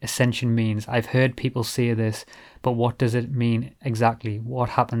think ascension means? I've heard people say this, but what does it mean exactly? What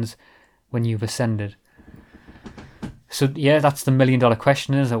happens when you've ascended? So yeah, that's the $1 million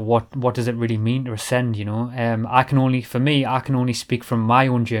question, is what does it really mean to ascend? I can only speak from my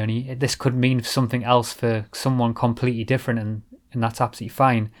own journey. This could mean something else for someone completely different, and that's absolutely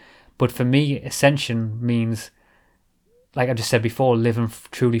fine. But for me, ascension means, like I just said before, living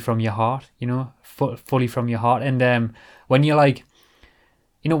truly from your heart, fully from your heart. And when you're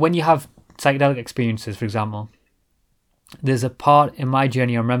when you have psychedelic experiences, for example, there's a part in my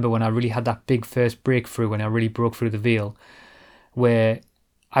journey, I remember when I really had that big first breakthrough, when I really broke through the veil, where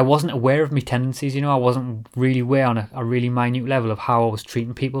I wasn't aware of my tendencies, I wasn't really aware on a really minute level of how I was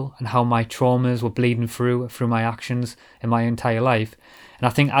treating people and how my traumas were bleeding through my actions in my entire life. And I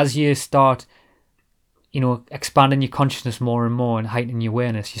think as you start expanding your consciousness more and more and heightening your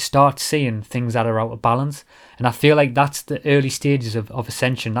awareness, you start seeing things that are out of balance. And I feel like that's the early stages of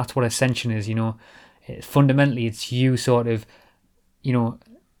ascension. That's what ascension is, fundamentally it's you sort of,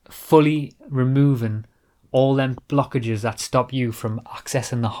 fully removing all them blockages that stop you from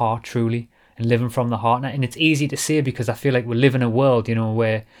accessing the heart truly and living from the heart. And it's easy to say because I feel like we live in a world,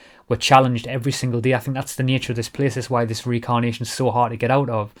 where we're challenged every single day. I think that's the nature of this place. That's why this reincarnation is so hard to get out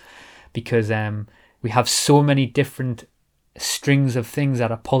of, because we have so many different strings of things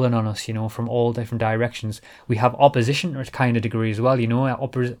that are pulling on us, from all different directions. We have opposition to a kind of degree as well,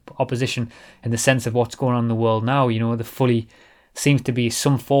 opposition in the sense of what's going on in the world now. There fully seems to be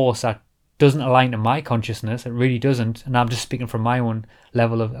some force that doesn't align to my consciousness. It really doesn't. And I'm just speaking from my own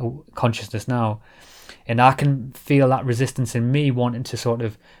level of consciousness now. And I can feel that resistance in me wanting to sort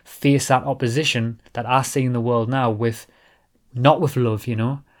of face that opposition that I see in the world now not with love,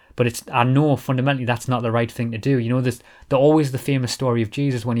 But I know fundamentally that's not the right thing to do. There's always the famous story of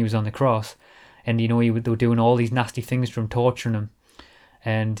Jesus when he was on the cross, and they were doing all these nasty things to him, torturing him,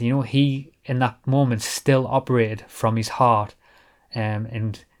 and he in that moment still operated from his heart,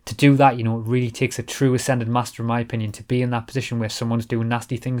 and to do that, it really takes a true ascended master, in my opinion, to be in that position where someone's doing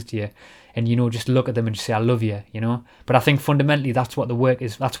nasty things to you, and just look at them and just say, I love you, But I think fundamentally that's what the work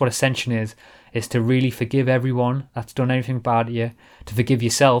is. That's what ascension is to really forgive everyone that's done anything bad to you, to forgive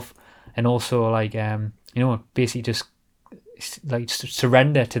yourself, and also basically just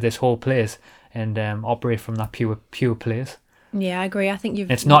surrender to this whole place and operate from that pure place. Yeah, I agree. I think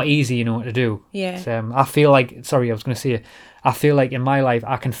it's not easy, to do. Yeah. I feel like, I feel like in my life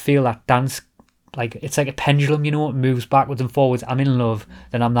I can feel that dance, like it's like a pendulum, it moves backwards and forwards. I'm in love,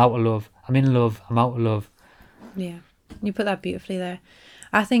 then I'm out of love. I'm in love, I'm out of love. Yeah, you put that beautifully there.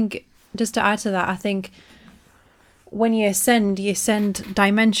 I think, just to add to that, I think when you ascend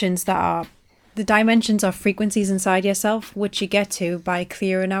dimensions that are the dimensions of frequencies inside yourself, which you get to by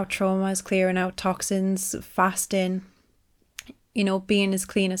clearing out traumas, clearing out toxins, fasting, being as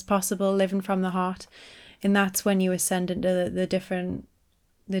clean as possible, living from the heart. And that's when you ascend into the different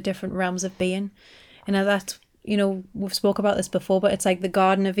realms of being. And you know, we've spoke about this before, but it's like the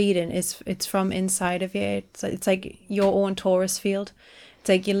Garden of Eden it's from inside of you. It's like your own Taurus field. It's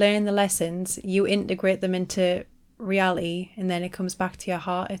like you learn the lessons, you integrate them into reality, and then it comes back to your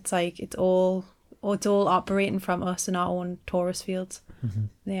heart. It's like it's all operating from us in our own Taurus fields.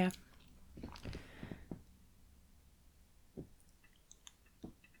 Yeah.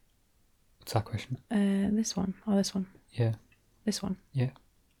 What's that question? This one or this one? Yeah. This one. Yeah.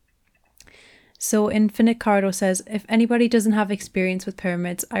 So Infinite Corridor says, if anybody doesn't have experience with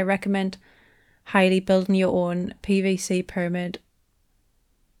pyramids, I recommend highly building your own PVC pyramid,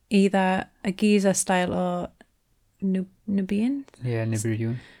 either a Giza style or Nubian Yeah,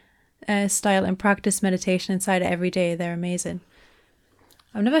 Nibiru. Style, and practice meditation inside it every day. They're amazing.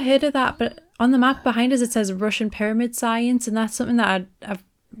 I've never heard of that, but on the map behind us it says Russian pyramid science, and that's something that I've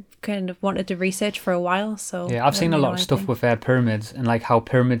kind of wanted to research for a while. So Yeah, I've seen a lot of stuff with pyramids, and like how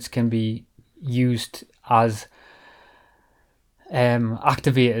pyramids can be used as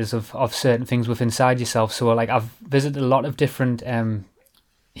activators of certain things within inside yourself. So like I've visited a lot of different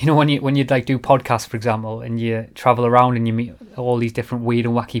you know, when you like do podcasts, for example, and you travel around and you meet all these different weird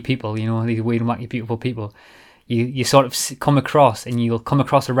and wacky people, you know, these weird and wacky beautiful people, you sort of come across, and you'll come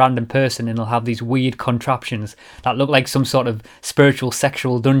across a random person and they'll have these weird contraptions that look like some sort of spiritual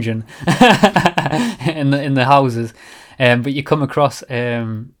sexual dungeon in the houses, but you come across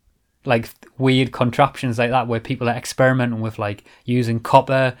like weird contraptions like that where people are experimenting with like using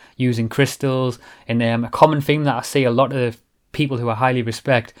copper, using crystals, and a common theme that I see a lot of people who I highly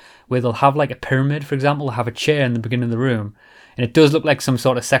respect, where they'll have like a pyramid, for example, have a chair in the beginning of the room, and it does look like some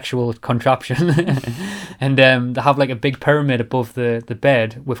sort of sexual contraption, and they have like a big pyramid above the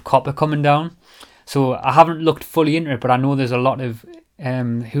bed with copper coming down. So I haven't looked fully into it, but I know there's a lot of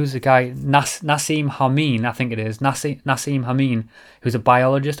who's the guy, Nassim Haramein, I think it is, Nassim Haramein, who's a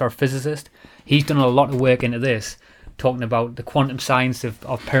biologist or a physicist. He's done a lot of work into this, talking about the quantum science of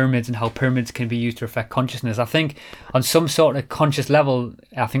pyramids and how pyramids can be used to affect consciousness. I think on some sort of conscious level,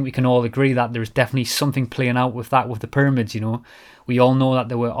 I think we can all agree that there's definitely something playing out with that, with the pyramids, you know. We all know that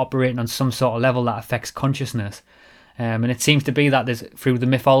they were operating on some sort of level that affects consciousness. And it seems to be that there's, through the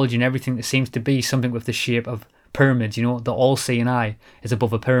mythology and everything, there seems to be something with the shape of pyramids, you know, the all-seeing eye is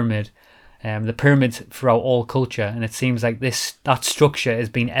above a pyramid. The pyramids throughout all culture, and it seems like that structure has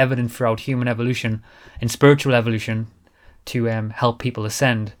been evident throughout human evolution and spiritual evolution to help people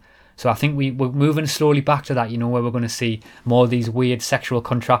ascend. So I think we're moving slowly back to that, you know, where we're going to see more of these weird sexual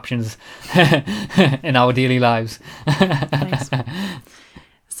contraptions in our daily lives. Nice.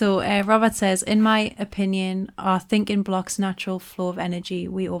 So Robert says, in my opinion, our thinking blocks natural flow of energy.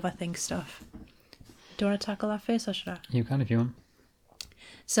 We overthink stuff. Do you want to tackle that first, or should I? You can if you want.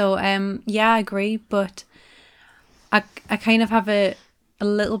 So, yeah, I agree, but I kind of have a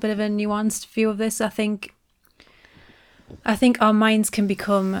little bit of a nuanced view of this. I think our minds can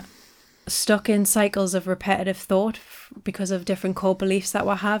become stuck in cycles of repetitive thought because of different core beliefs that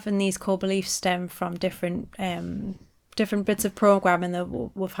we have, and these core beliefs stem from different bits of programming that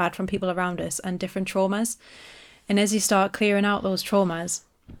we've had from people around us and different traumas. And as you start clearing out those traumas,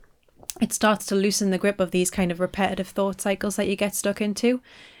 it starts to loosen the grip of these kind of repetitive thought cycles that you get stuck into,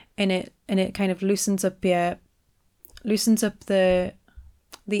 and it kind of loosens up the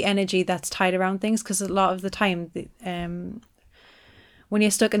energy that's tied around things, because a lot of the time when you're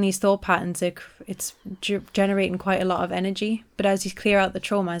stuck in these thought patterns, it's generating quite a lot of energy, but as you clear out the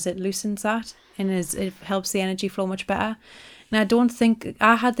traumas, it loosens that, and it helps the energy flow much better. And I don't think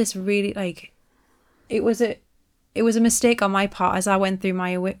I had this really, like, it was a mistake on my part as I went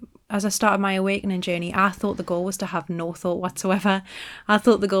through as I started my awakening journey. I thought the goal was to have no thought whatsoever. I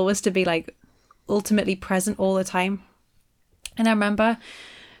thought the goal was to be like ultimately present all the time. And I remember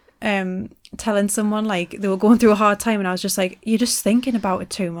telling someone, like, they were going through a hard time, and I was just like, you're just thinking about it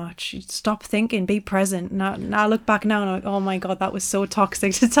too much. Stop thinking, be present. Now I look back now and I'm like, oh my God, that was so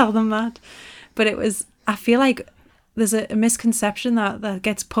toxic to tell them that. But I feel like there's a misconception that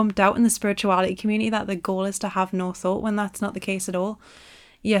gets pumped out in the spirituality community that the goal is to have no thought, when that's not the case at all.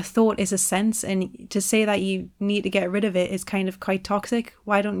 Your thought is a sense, and to say that you need to get rid of it is kind of quite toxic.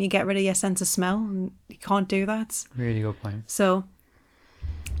 Why don't you get rid of your sense of smell? And you can't do that. Really good point. So,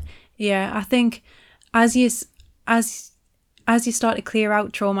 yeah, I think as you start to clear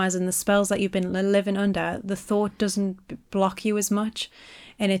out traumas and the spells that you've been living under, the thought doesn't block you as much,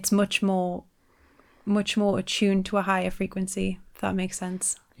 and it's much more attuned to a higher frequency, if that makes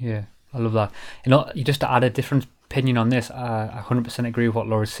sense. Yeah, I love that. You know, just to add a different opinion on this, I 100% agree with what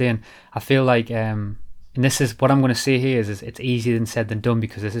Laura's saying. I feel like, and this is what I'm going to say here, is it's easier than said than done,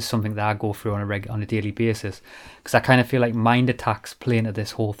 because this is something that I go through on a daily basis. Because I kind of feel like mind attacks play into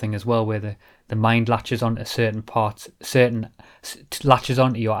this whole thing as well, where the the mind latches onto certain parts, latches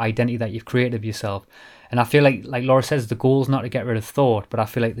onto your identity that you've created of yourself. And I feel like Laura says, the goal is not to get rid of thought, but I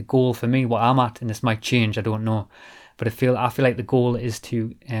feel like the goal for me, what I'm at, and this might change, I don't know, but I feel like the goal is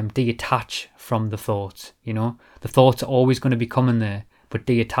to detach from the thoughts. You know, the thoughts are always going to be coming there, but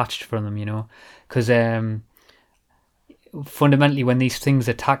detached from them. You know, because fundamentally, when these things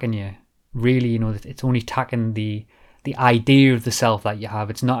are attacking you, really, you know, it's only attacking the idea of the self that you have.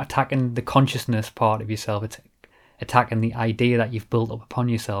 It's not attacking the consciousness part of yourself. It's attacking the idea that you've built up upon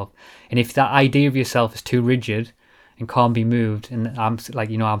yourself. And if that idea of yourself is too rigid and can't be moved, and I'm like,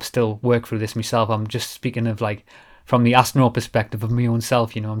 you know, I'm still work through this myself. I'm just speaking of like from the astronaut perspective of my own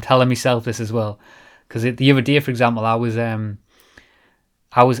self. You know, I'm telling myself this as well, because the other day, for example, I was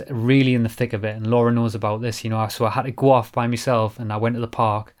really in the thick of it, and Laura knows about this. You know, so I had to go off by myself, and I went to the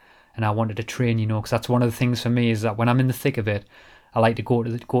park. And I wanted to train, you know, because that's one of the things for me is that when I'm in the thick of it, I like to go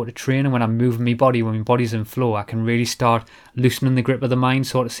to train, and when I'm moving my body, when my body's in flow, I can really start loosening the grip of the mind,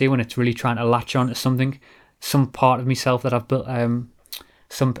 sort of say, when it's really trying to latch on to something, some part of myself that I've built,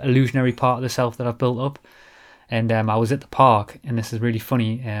 some illusionary part of the self that I've built up. And I was at the park, and this is really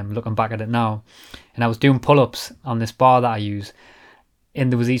funny, looking back at it now, and I was doing pull-ups on this bar that I use,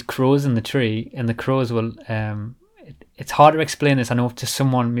 and there was these crows in the tree, and the crows were... it's hard to explain this. I know to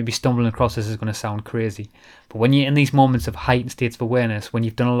someone maybe stumbling across this is going to sound crazy, but when you're in these moments of heightened states of awareness, when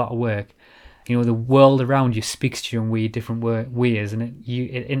you've done a lot of work, you know, the world around you speaks to you in weird different ways, and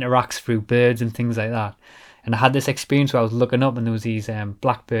it interacts through birds and things like that. And I had this experience where I was looking up, and there was these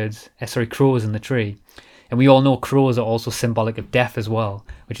crows in the tree, and we all know crows are also symbolic of death as well,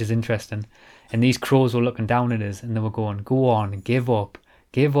 which is interesting. And these crows were looking down at us, and they were going, "Go on, give up,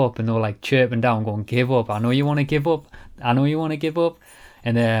 and they were like chirping down, going, "Give up, I know you want to give up, I know you want to give up."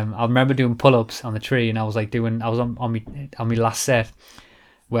 And I remember doing pull-ups on the tree, and I was on my last set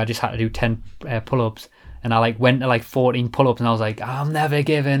where I just had to do 10 pull-ups, and I like went to like 14 pull-ups, and I was like, I'm never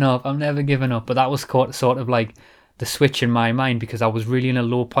giving up. But that was sort of like the switch in my mind, because I was really in a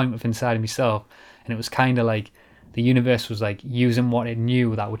low point within inside of myself, and it was kind of like the universe was like using what it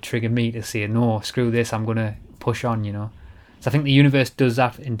knew that would trigger me to say, no, screw this, I'm gonna push on, you know. So I think the universe does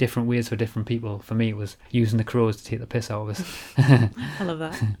that in different ways for different people. For me, it was using the crows to take the piss out of us. I love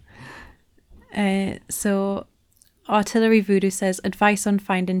that. So Artillery Voodoo says, advice on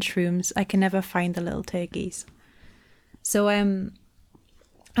finding shrooms. I can never find the little turkeys. So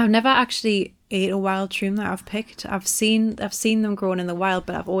I've never actually ate a wild shroom that I've picked. I've seen them growing in the wild,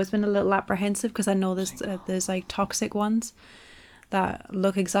 but I've always been a little apprehensive because I know there's like toxic ones that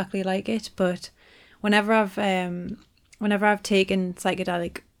look exactly like it. But whenever I've taken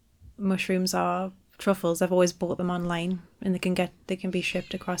psychedelic mushrooms or truffles, I've always bought them online, and they can be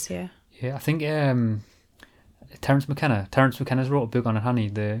shipped across here. Yeah, I think Terence McKenna's wrote a book on it, honey,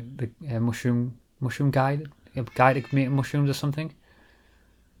 the mushroom guide to making mushrooms or something.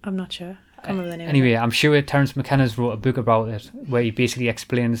 I'm not sure. I can't remember the name. Anyway, I'm sure Terence McKenna's wrote a book about it where he basically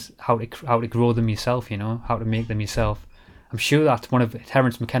explains how to grow them yourself. You know, how to make them yourself. I'm sure that's one of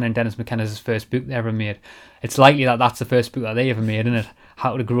Terence McKenna and Dennis McKenna's first book they ever made. It's likely that that's the first book that they ever made, isn't it?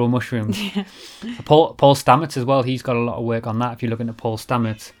 How to grow mushrooms. Yeah. Paul Stamets as well, he's got a lot of work on that. If you're looking at Paul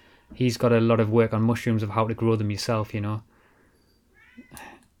Stamets, he's got a lot of work on mushrooms of how to grow them yourself, you know.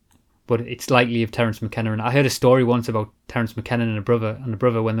 But it's likely of Terence McKenna. And I heard a story once about Terence McKenna and a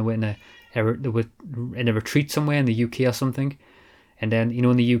brother when they were in a retreat somewhere in the UK or something. And then, you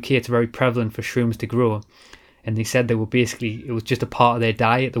know, in the UK it's very prevalent for shrooms to grow. And they said it was just a part of their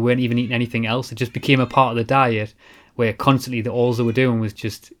diet. They weren't even eating anything else. It just became a part of the diet where constantly all they were doing was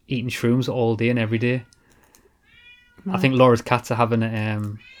just eating shrooms all day and every day. Right. I think Laura's cats are having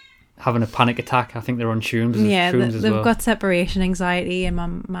a panic attack. I think they're on shrooms. Yeah, shrooms as well. They've got separation anxiety, and my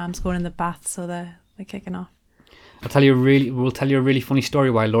mum's going in the bath, so they're kicking off. We'll tell you a really funny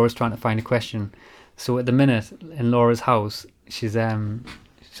story while Laura's trying to find a question. So at the minute in Laura's house, she's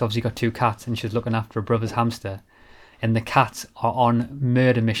obviously got 2 cats, and she's looking after her brother's hamster, and the cats are on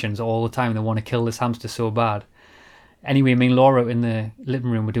murder missions all the time. They want to kill this hamster so bad. Anyway, me and Laura in the living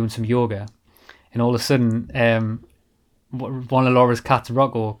room were doing some yoga, and all of a sudden one of Laura's cats,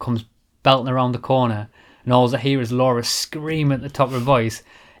 Rocco, comes belting around the corner, and all I hear is Laura scream at the top of her voice,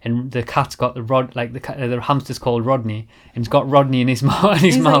 and the cat's got the hamster's called Rodney, and he's got Rodney in his mouth.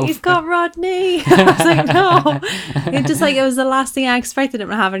 He's like, he's got Rodney. I was like, no. It was the last thing I expected him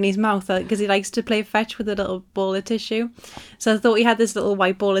to have in his mouth, because he likes to play fetch with a little ball of tissue. So I thought he had this little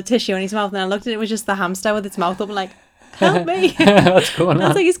white ball of tissue in his mouth, and I looked at it, it was just the hamster with its mouth open, like, help me. What's going on? I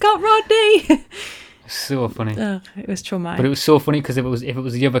was like, he's got Rodney. So funny. It was traumatic. But it was so funny because if it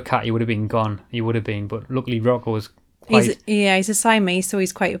was the other cat, he would have been gone. He would have been. But luckily, Rocco was He's a Siamese, so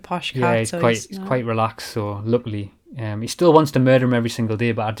he's quite a posh cat. he's so quite relaxed. So luckily, he still wants to murder him every single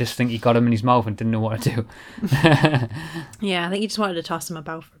day, but I just think he got him in his mouth and didn't know what to do. Yeah, I think he just wanted to toss him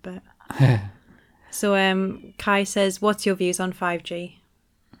about for a bit. So Kai says, what's your views on 5G?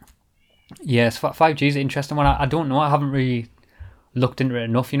 Yes, 5G is an interesting one. I don't know. I haven't really looked into it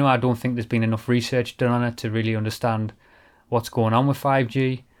enough. I don't think there's been enough research done on it to really understand what's going on with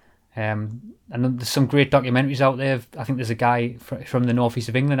 5G. And there's some great documentaries out there. I think there's a guy from the northeast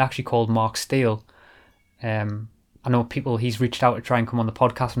of England actually called Mark Steele. I know he's reached out to try and come on the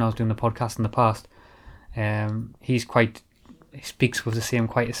podcast when I was doing the podcast in the past. He speaks with the same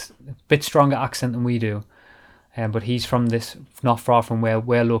quite a bit stronger accent than we do. But he's from this, not far from where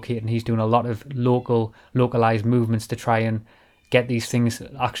we're located, and he's doing a lot of localized movements to try and get these things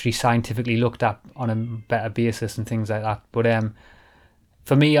actually scientifically looked at on a better basis and things like that. But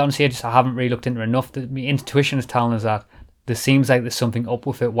for me, honestly, I haven't really looked into it enough. My intuition is telling us that there seems like there's something up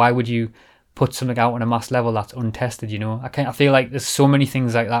with it. Why would you put something out on a mass level that's untested? I feel like there's so many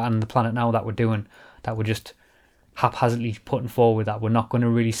things like that on the planet now that we're doing that we're just haphazardly putting forward that we're not going to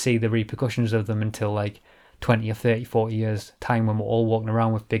really see the repercussions of them until like 20 or 30, 40 years time when we're all walking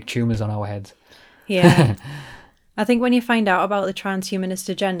around with big tumours on our heads. Yeah. I think when you find out about the transhumanist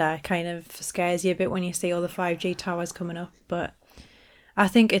agenda, it kind of scares you a bit when you see all the 5G towers coming up. But I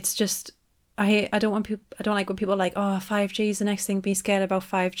think it's just, I don't like when people are like, oh, 5G is the next thing, be scared about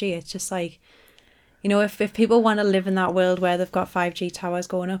 5G. It's just like, if people want to live in that world where they've got 5G towers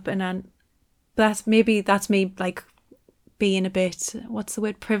going up, and then that's me like being a bit, what's the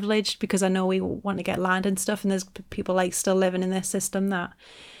word, privileged, because I know we want to get land and stuff, and there's people like still living in this system that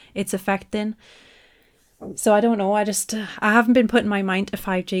it's affecting. So I don't know, I haven't been putting my mind to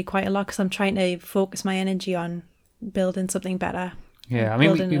 5G quite a lot because I'm trying to focus my energy on building something better. Yeah, I mean,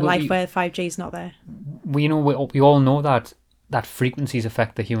 building a life where 5G is not there. We all know that frequencies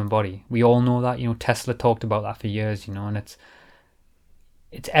affect the human body. We all know that. Tesla talked about that for years. And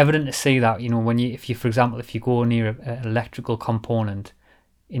it's evident to see that. If you go near an electrical component,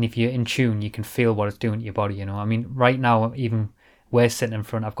 and if you're in tune, you can feel what it's doing to your body. I mean, right now, even we're sitting in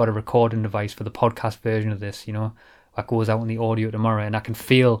front, I've got a recording device for the podcast version of this, that goes out in the audio tomorrow, and I can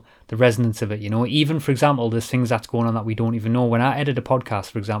feel the resonance of it, Even, for example, there's things that's going on that we don't even know. When I edit a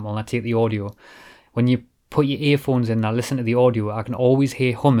podcast, for example, and I take the audio, when you put your earphones in and I listen to the audio, I can always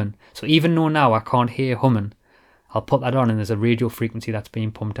hear humming. So even though now I can't hear humming, I'll put that on and there's a radio frequency that's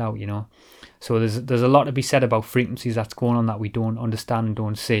being pumped out, So there's a lot to be said about frequencies that's going on that we don't understand and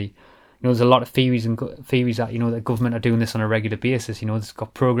don't see. There's a lot of theories that the government are doing this on a regular basis. There's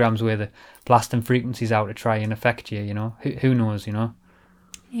got programs where they're blasting frequencies out to try and affect you. Who knows?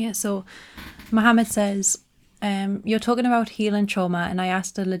 Yeah. So Mohammed says, you're talking about healing trauma, and I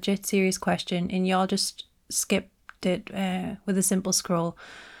asked a legit serious question, and y'all just skipped it with a simple scroll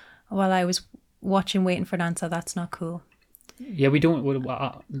while I was waiting for an answer. That's not cool. Yeah, we don't.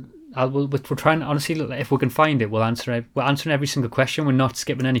 We're trying, honestly, if we can find it, we're answering every single question. We're not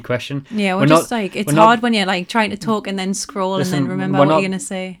skipping any question. Yeah, it's hard when you're like trying to talk and then scroll and then remember what you're going to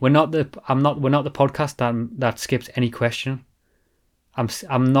say. We're not the podcast that skips any question.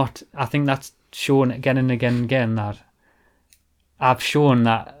 I'm not. I think that's shown again and again and again that I've shown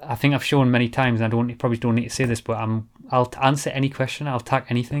that. I think I've shown many times, and probably don't need to say this, but I'll answer any question. I'll tack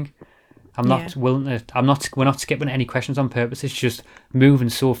anything. I'm not willing to. We're not skipping any questions on purpose. It's just moving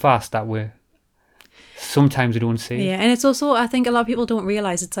so fast that sometimes we don't see. Yeah, and it's also, I think a lot of people don't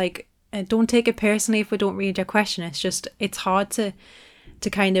realize, it's like, don't take it personally if we don't read your question. It's hard to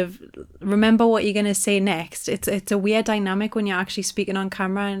kind of remember what you're gonna say next. It's a weird dynamic when you're actually speaking on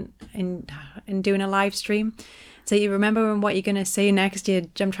camera and doing a live stream. So you remember what you're going to say next.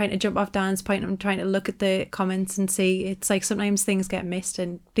 I'm trying to jump off Dan's point. I'm trying to look at the comments and see. It's like sometimes things get missed,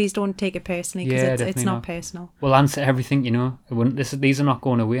 and please don't take it personally, because it's not personal. We'll answer everything, These are not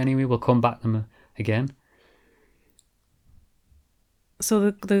going away anyway. We'll come back to them again.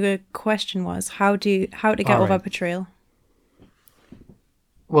 So the question was, how to get over betrayal?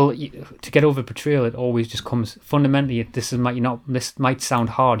 Well, to get over betrayal, it always just comes fundamentally. This might sound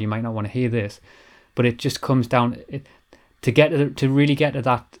hard. You might not want to hear this. But it just comes down to really get to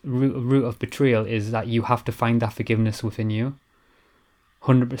that root of betrayal is that you have to find that forgiveness within you.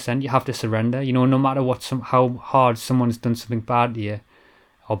 100%, you have to surrender. No matter how hard someone's done something bad to you,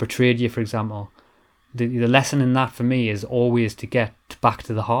 or betrayed you, for example. The lesson in that for me is always to get back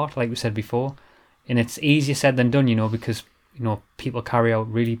to the heart, like we said before. And it's easier said than done, because people carry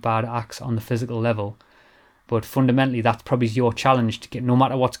out really bad acts on the physical level. But fundamentally, that's probably your challenge to get, no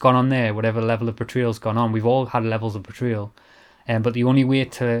matter what's gone on there, whatever level of betrayal's gone on. We've all had levels of betrayal. But the only way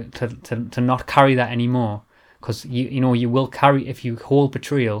to not carry that anymore, because you will carry, if you hold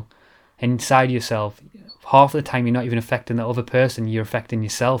betrayal inside yourself, half the time you're not even affecting the other person, you're affecting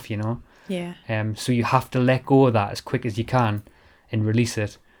yourself, Yeah. So you have to let go of that as quick as you can and release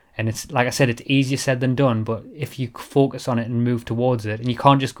it. And it's, like I said, it's easier said than done, but if you focus on it and move towards it, and you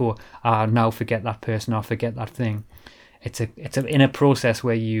can't just go, now forget that person or forget that thing. It's an inner process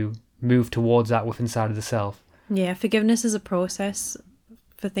where you move towards that within inside of the self. Yeah, forgiveness is a process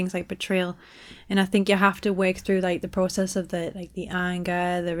for things like betrayal, and I think you have to work through like the process of the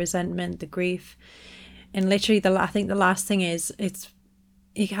anger, the resentment, the grief, and literally I think the last thing is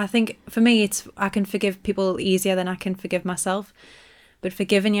I think for me I can forgive people easier than I can forgive myself, but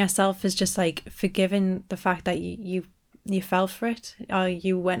forgiving yourself is just like forgiving the fact that you fell for it, or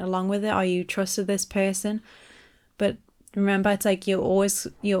you went along with it, or you trusted this person, but remember, it's like you're always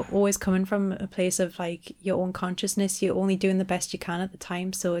coming from a place of like your own consciousness. You're only doing the best you can at the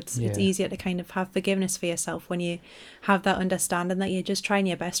time, so it's easier to kind of have forgiveness for yourself when you have that understanding that you're just trying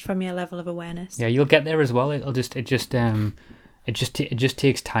your best from your level of awareness. Yeah, you'll get there as well. It just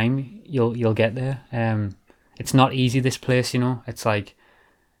takes time. You'll get there. It's not easy, this place. It's like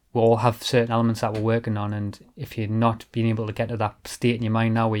we all have certain elements that we're working on, and if you're not being able to get to that state in your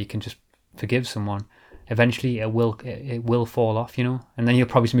mind now where you can just forgive someone, eventually it will fall off, and then you'll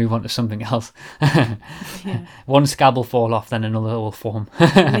probably move on to something else. One scab will fall off, then another will form.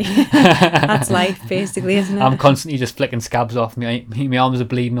 That's life, basically, isn't it? I'm constantly just flicking scabs off. My arms are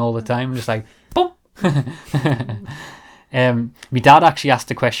bleeding all the time. I'm just like, boom. My dad actually asked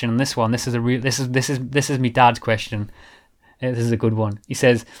a question on this one. This is my dad's question. This is a good one. He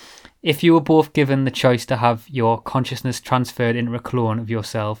says, if you were both given the choice to have your consciousness transferred into a clone of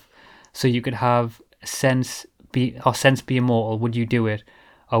yourself, so you could have sense be immortal, would you do it,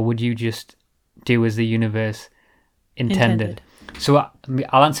 or would you just do as the universe intended? So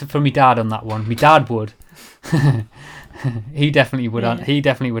I'll answer for my dad on that one. My dad would. He definitely would. Yeah. He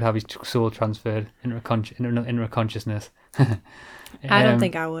definitely would have his soul transferred into a consciousness. I don't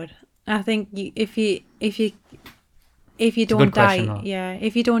think I would. I think if you don't die,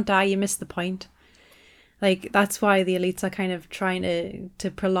 if you don't die, you miss the point. Like, that's why the elites are kind of trying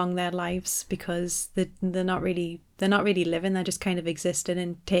to prolong their lives, because they're not really living. They're just kind of existing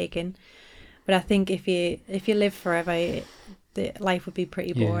and taking. But I think if you live forever, the life would be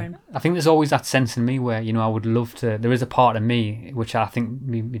pretty boring. I think there's always that sense in me where I would love to. There is a part of me which I think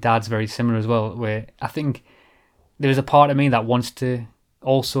my dad's very similar as well, where I think there is a part of me that wants to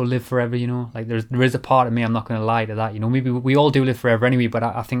also live forever, like there is a part of me, I'm not going to lie to that, maybe we all do live forever anyway, but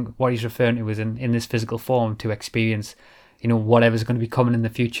I think what he's referring to is in this physical form to experience whatever's going to be coming in the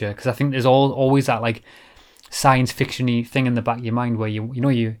future, because I think there's always that like science fiction-y thing in the back of your mind where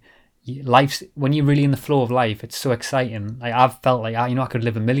you life's, when you're really in the flow of life, it's so exciting. Like, I've felt like I could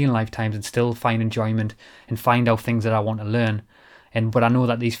live a million lifetimes and still find enjoyment and find out things that I want to learn, but I know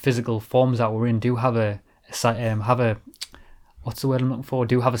that these physical forms that we're in do have a what's the word I'm looking for?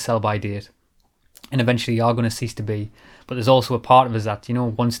 Do have a sell-by date, and eventually are going to cease to be. But there's also a part of us that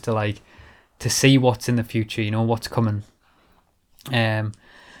wants to see what's in the future, what's coming. But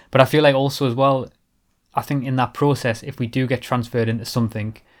I feel like also as well, I think in that process, if we do get transferred into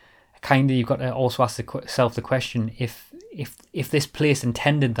something, kind of you've got to also ask yourself the question: if this place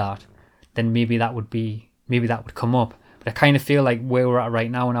intended that, then maybe that would come up. But I kind of feel like where we're at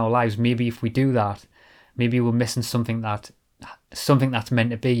right now in our lives, maybe if we do that, maybe we're missing something that's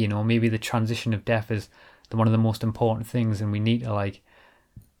meant to be, maybe the transition of death is one of the most important things, and we need to I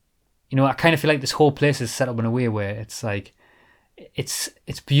kind of feel like this whole place is set up in a way where it's like it's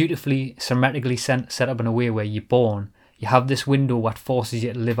beautifully symmetrically set up in a way where you're born, you have this window what forces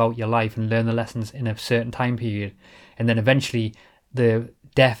you to live out your life and learn the lessons in a certain time period, and then eventually the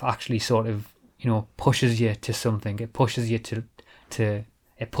death actually sort of pushes you to something. It pushes you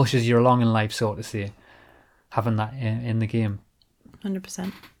it pushes you along in life, so to say, having that in the game.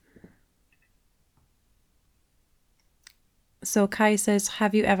 100%. So Kai says,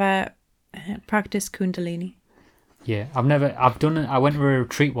 have you ever practiced Kundalini? Yeah, I've done it. I went to a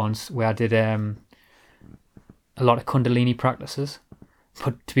retreat once where I did a lot of Kundalini practices,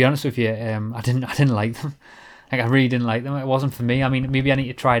 but to be honest with you, I didn't like them. Like, I really didn't like them. It wasn't for me. I mean, maybe I need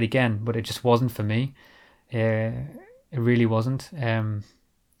to try it again, but it just wasn't for me. It really wasn't.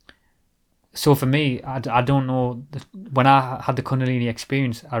 So for me, I don't know, when I had the Kundalini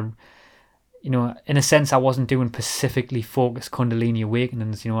experience, in a sense, I wasn't doing specifically focused Kundalini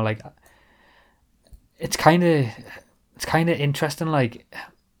awakenings. Like, it's kind of interesting. Like,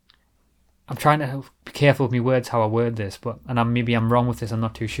 I'm trying to be careful with my words, how I word this, maybe I'm wrong with this, I'm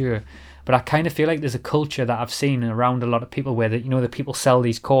not too sure. But I kind of feel like there's a culture that I've seen around a lot of people where the people sell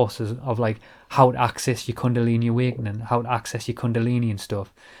these courses of like how to access your Kundalini awakening, how to access your Kundalini and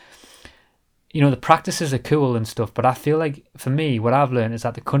stuff. The practices are cool and stuff, but I feel like for me, what I've learned is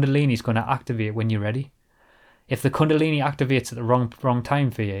that the Kundalini is going to activate when you're ready. If the Kundalini activates at the wrong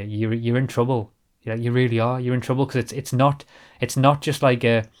time for you, you're in trouble. Yeah, you really are. You're in trouble because it's not just like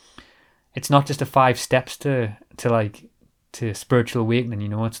it's not just a 5 steps to spiritual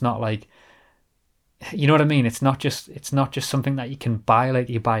awakening. It's not like, you know what I mean. It's not just something that you can buy, like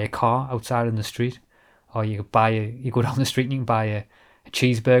you buy a car outside in the street, or you go down the street and you can buy a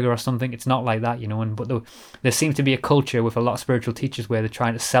cheeseburger or something. It's not like that, but there seems to be a culture with a lot of spiritual teachers where they're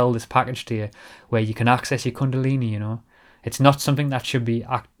trying to sell this package to you where you can access your Kundalini. It's not something that should be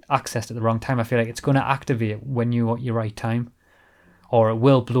accessed at the wrong time. I feel like it's going to activate when you're at your right time, or it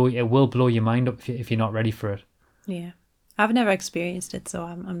will blow your mind up if you're not ready for it. Yeah, I've never experienced it, so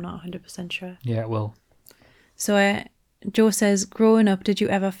I'm not 100% sure. Yeah, it will. So Joe says, growing up, did you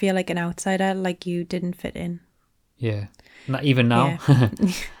ever feel like an outsider, like you didn't fit in? Yeah, not even now. Yeah.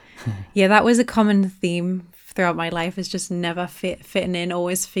 Yeah, that was a common theme throughout my life, is just never fitting in,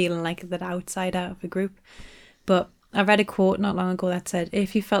 always feeling like that outsider of a group. But I read a quote not long ago that said,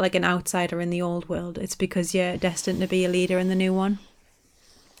 if you felt like an outsider in the old world, it's because you're destined to be a leader in the new one.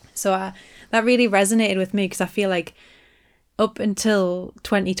 So that really resonated with me, because I feel like up until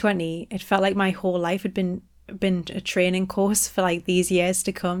 2020, it felt like my whole life had been a training course for like these years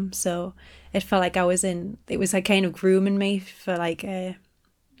to come. So it felt like it was like kind of grooming me for like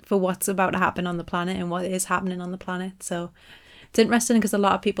for what's about to happen on the planet and what is happening on the planet. So it's interesting because a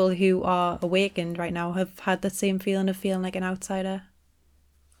lot of people who are awakened right now have had that same feeling of feeling like an outsider.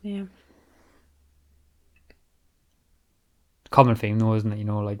 Yeah. Common theme though, isn't it?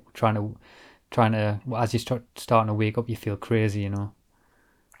 Like trying to as you starting to wake up, you feel crazy.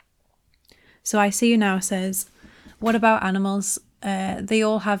 So I See You Now says, what about animals? They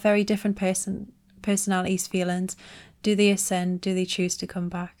all have very different personalities, feelings. Do they ascend? Do they choose to come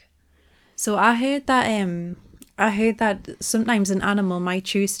back? So I heard that sometimes an animal might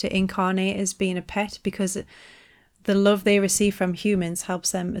choose to incarnate as being a pet because the love they receive from humans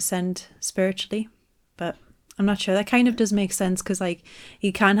helps them ascend spiritually. But I'm not sure. That kind of does make sense, because like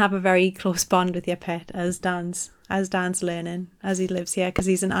you can have a very close bond with your pet, as Dan's learning as he lives here, because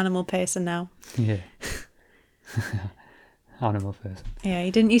he's an animal person now. Yeah. Animal person. Yeah,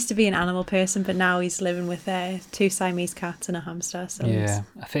 he didn't used to be an animal person, but now he's living with 2 Siamese cats and a hamster. So yeah,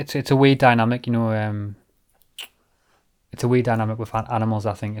 I think it's a weird dynamic, it's a weird dynamic with animals.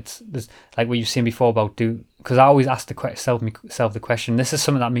 I think there's like what you've seen before about because I always ask myself the question. This is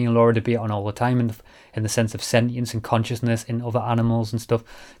something that me and Laura debate on all the time in the sense of sentience and consciousness in other animals and stuff.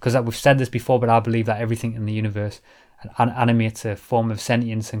 Because we've said this before, but I believe that everything in the universe animates a form of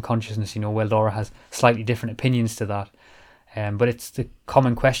sentience and consciousness. Where Laura has slightly different opinions to that. But it's the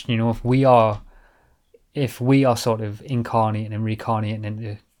common question. If we are sort of incarnating and reincarnating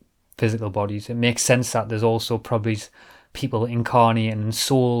into physical bodies, it makes sense that there's also probably people incarnating and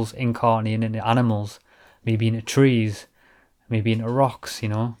souls incarnating into animals, maybe into trees, maybe into rocks,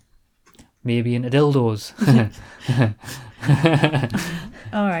 maybe into dildos.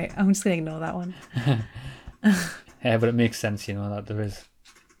 All right, I'm just gonna ignore that one. Yeah, but it makes sense, that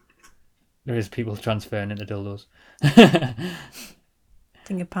there is people transferring into dildos. I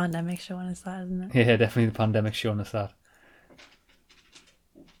think a pandemic showing us that, isn't it? Yeah, definitely the pandemic showing us that.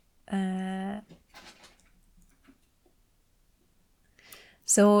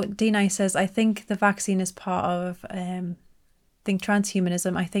 So D9 says, I think the vaccine is part of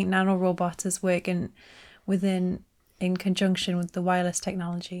transhumanism. I think nanorobots is working in conjunction with the wireless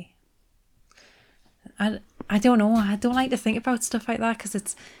technology. I don't know. I don't like to think about stuff like that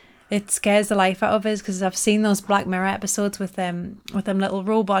because it scares the life out of us, because I've seen those Black Mirror episodes with them little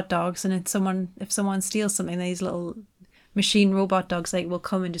robot dogs, and if someone steals something, these little machine robot dogs will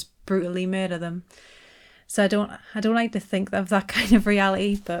come and just brutally murder them. So I don't like to think of that kind of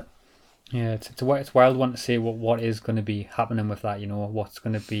reality, but yeah, it's a wild one to say what is going to be happening with that, what's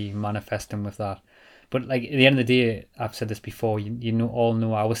going to be manifesting with that. But like at the end of the day, I've said this before, all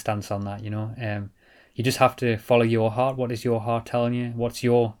know our stance on that. You just have to follow your heart. What is your heart telling you? What's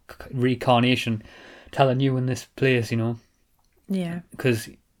your reincarnation telling you in this place? Yeah, because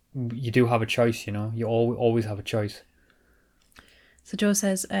you do have a choice. You always have a choice. So Joe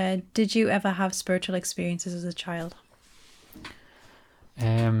says, did you ever have spiritual experiences as a child?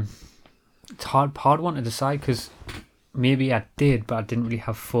 It's hard one to decide, because maybe I did, but I didn't really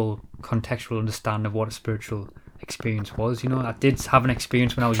have full contextual understanding of what a spiritual experience was. I did have an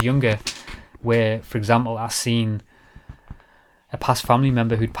experience when I was younger, where, for example, I seen a past family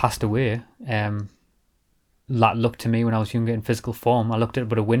member who'd passed away, that looked to me when I was younger in physical form. I looked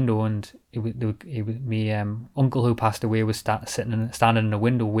at a window, and it was my uncle who passed away was standing in a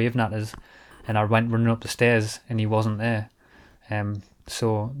window waving at us, and I went running up the stairs and he wasn't there.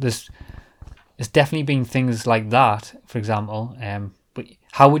 So there's definitely been things like that, for example. But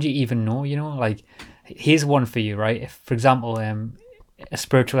how would you even know? Like, here's one for you, right? If, for example, a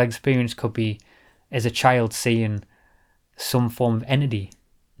spiritual experience could be as a child seeing some form of entity,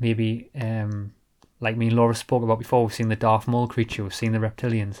 maybe like me and Laura spoke about before. We've seen the Darth Maul creature, we've seen the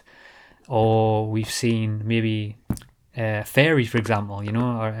reptilians, or we've seen maybe fairies, for example,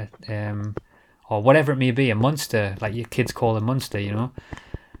 or whatever it may be, a monster, like your kids call a monster,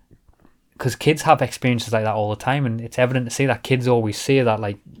 because kids have experiences like that all the time, and it's evident to see that kids always say that,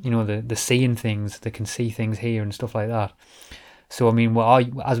 like, the seeing things, they can see things here and stuff like that. So I mean,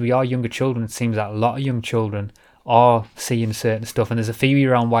 as we are younger children, it seems that a lot of young children are seeing certain stuff, and there's a theory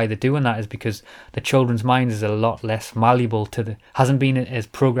around why they're doing that is because the children's mind is a lot less malleable hasn't been as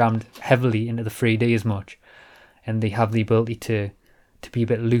programmed heavily into the 3D as much, and they have the ability to be a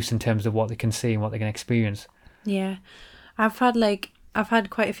bit loose in terms of what they can see and what they can experience. Yeah, I've had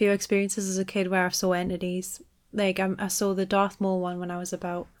quite a few experiences as a kid where I saw entities. Like, I saw the Darth Maul one when I was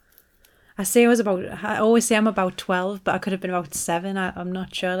about, I always say I'm about 12, but I could have been about 7. I'm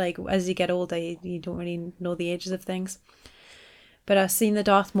not sure. Like, as you get older, you don't really know the ages of things. But I've seen the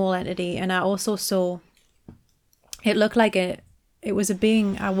Darth Maul entity, and I also saw, it looked like it was a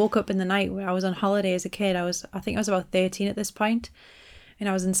being. I woke up in the night where I was on holiday as a kid. I think I was about 13 at this point, and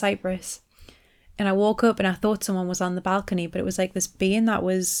I was in Cyprus. And I woke up and I thought someone was on the balcony, but it was like this being it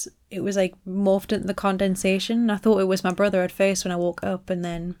was like morphed into the condensation. And I thought it was my brother at first when I woke up, and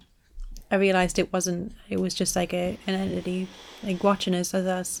then I realised it wasn't. It was just like an entity, like, watching us as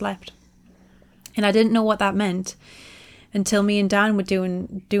I slept. And I didn't know what that meant until me and Dan were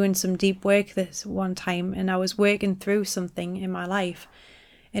doing some deep work this one time, and I was working through something in my life,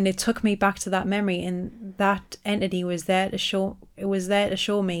 and it took me back to that memory, and that entity was there to show. It was there to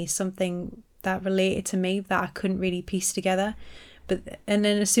show me something that related to me that I couldn't really piece together. And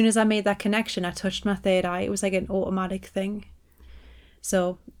then as soon as I made that connection, I touched my third eye. It was like an automatic thing.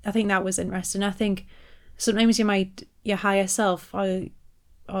 So I think that was interesting. I think sometimes your higher self or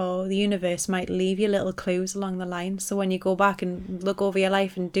the universe might leave you little clues along the line. So when you go back and look over your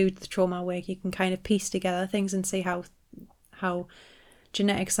life and do the trauma work, you can kind of piece together things and see how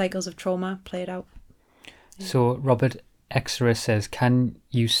genetic cycles of trauma played out. So Robert Exeter says, can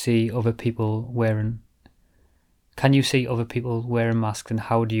you see other people wearing masks, and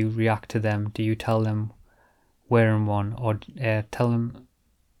how do you react to them? Do you tell them wearing one, or tell them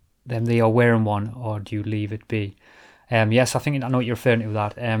they are wearing one, or do you leave it be? Yes, I know what you're referring to with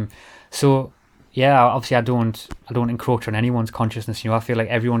that. So yeah, obviously I don't encroach on anyone's consciousness. I feel like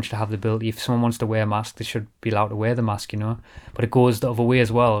everyone should have the ability. If someone wants to wear a mask, they should be allowed to wear the mask. But it goes the other way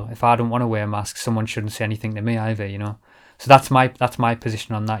as well. If I don't want to wear a mask, someone shouldn't say anything to me either. So that's my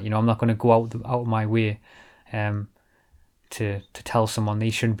position on that. I'm not going to go out of my way to tell someone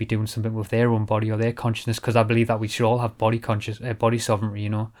they shouldn't be doing something with their own body or their consciousness, because I believe that we should all have body sovereignty.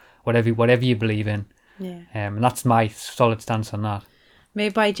 Whatever you believe in. Yeah. And that's my solid stance on that.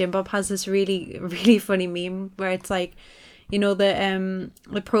 Made by Jim Bob has this really, really funny meme where it's like,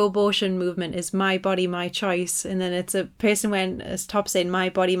 the pro-abortion movement is my body, my choice, and then it's a person when it's top saying my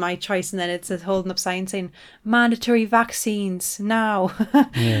body, my choice, and then it's a holding up sign saying mandatory vaccines now,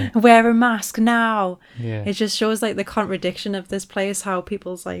 wear a mask now. Yeah. It just shows like the contradiction of this place, how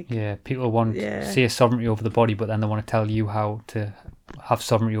people's like... Yeah, people want to see a sovereignty over the body, but then they want to tell you how to have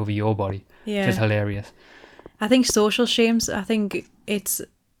sovereignty over your body, which is hilarious. I think social shames, it's...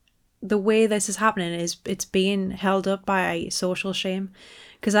 the way this is happening is it's being held up by social shame,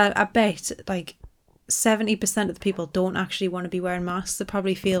 because I bet like 70% of the people don't actually want to be wearing masks. They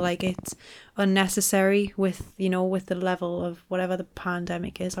probably feel like it's unnecessary with the level of whatever the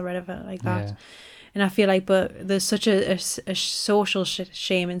pandemic is or whatever like that. Yeah. And I feel like, but there's such a social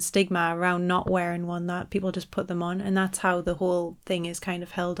shame and stigma around not wearing one that people just put them on, and that's how the whole thing is kind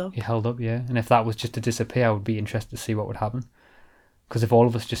of held up. Held up, yeah. And if that was just to disappear, I would be interested to see what would happen. Because if all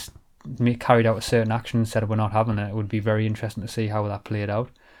of us just carried out a certain action instead of we're not having it would be very interesting to see how that played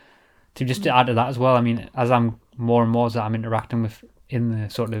out. To add to that as well, I mean, as I'm more and more as I'm interacting with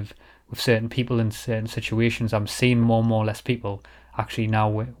with certain people in certain situations, I'm seeing more and more less people actually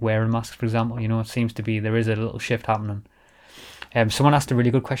now wearing masks, for example. It seems to be there is a little shift happening. Someone asked a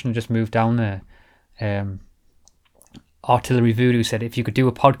really good question and just moved down there. Artillery Voodoo said, if you could do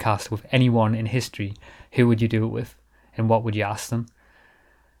a podcast with anyone in history, who would you do it with and what would you ask them?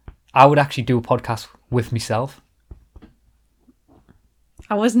 I would actually do a podcast with myself.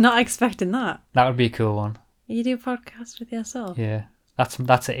 I was not expecting that. That would be a cool one. You do a podcast with yourself? Yeah, that's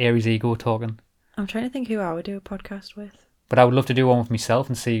an Aries ego talking. I'm trying to think who I would do a podcast with. But I would love to do one with myself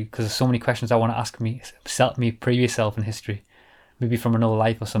and see, because there's so many questions I want to ask me previous self in history, maybe from another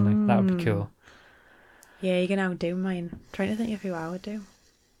life or something. That would be cool. Yeah, you can outdo mine. I'm trying to think of who I would do.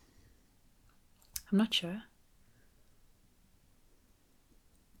 I'm not sure.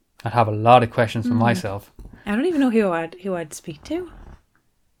 I'd have a lot of questions for myself. I don't even know who I'd speak to.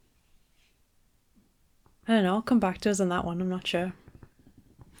 I don't know. Come back to us on that one. I'm not sure.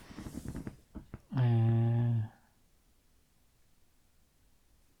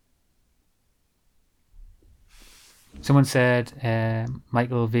 Someone said,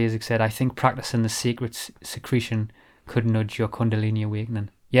 Michael Vasic said, I think practicing the sacred secretion could nudge your Kundalini awakening.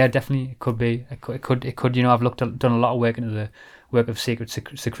 Yeah, definitely, it could be. It could. You know, I've done a lot of work into the work of sacred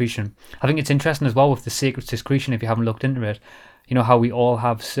secretion. I think it's interesting as well with the sacred secretion. If you haven't looked into it, you know how we all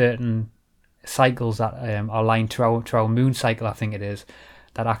have certain cycles that are aligned to our moon cycle. I think it is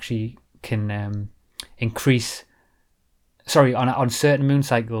that actually can increase. Sorry, on certain moon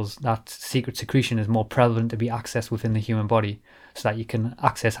cycles, that secret secretion is more prevalent to be accessed within the human body, so that you can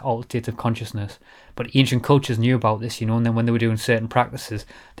access altered states of consciousness. But ancient cultures knew about this, you know, and then when they were doing certain practices,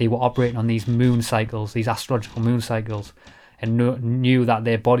 they were operating on these moon cycles, these astrological moon cycles, and knew that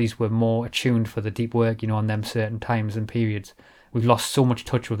their bodies were more attuned for the deep work, you know, on them certain times and periods. We've lost so much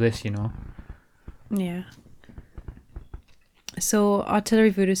touch with this, you know. Yeah. So Artillery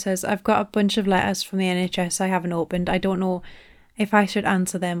Voodoo says, I've got a bunch of letters from the NHS I haven't opened. I don't know if I should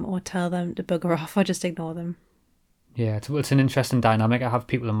answer them or tell them to bugger off or just ignore them. Yeah, it's an interesting dynamic. I have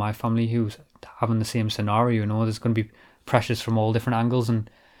people in my family who's having the same scenario, you know. There's going to be pressures from all different angles, and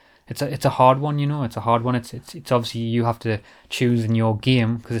it's a hard one, you know. It's a hard one. It's obviously you have to choose in your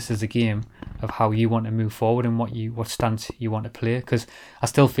game, because this is a game, of how you want to move forward and what stance you want to play. Because I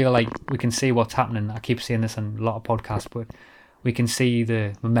still feel like we can see what's happening. I keep saying this on a lot of podcasts, but we can see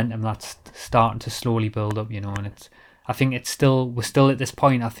the momentum that's starting to slowly build up, you know, and I think we're still at this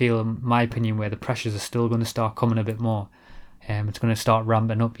point, I feel, in my opinion, where the pressures are still going to start coming a bit more. It's going to start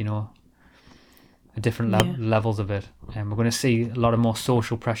ramping up, you know, at different levels of it. And we're going to see a lot of more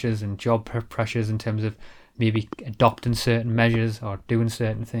social pressures and job pressures in terms of maybe adopting certain measures or doing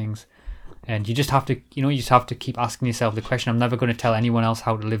certain things. And you just have to, you know, keep asking yourself the question. I'm never going to tell anyone else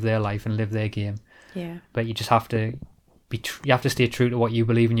how to live their life and live their game. Yeah. But you just have to you have to stay true to what you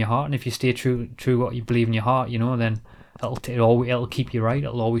believe in your heart, and if you stay true what you believe in your heart, you know, then it'll keep you right.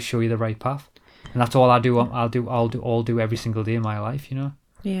 It'll always show you the right path, and that's all I do. I'll do every single day of my life, you know.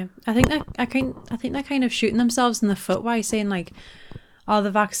 Yeah, I think they're kind of shooting themselves in the foot by saying like, oh,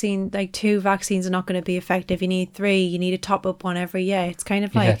 the vaccine, like 2 vaccines are not going to be effective. You need 3. You need to top up one every year. It's kind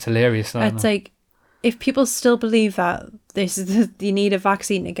of like, yeah, it's hilarious. It's like, if people still believe that you need a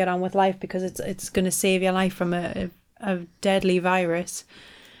vaccine to get on with life because it's going to save your life from a deadly virus,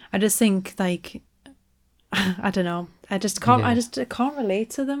 I just think like, I don't know, I can't relate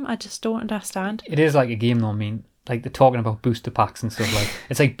to them. I just don't understand. It is like a game though. I mean, like they're talking about booster packs and stuff. Like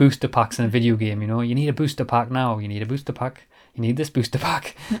it's like booster packs in a video game, you know. You need a booster pack now. You need a booster pack. You need this booster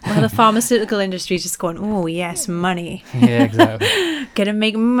pack. Well, the pharmaceutical industry is just going, oh yes, money. Yeah, exactly. Gonna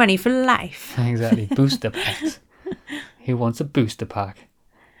make money for life. Exactly. Booster packs. Who wants a booster pack?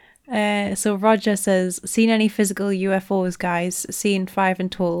 So Roger says, seen any physical UFOs, guys? Seen 5 in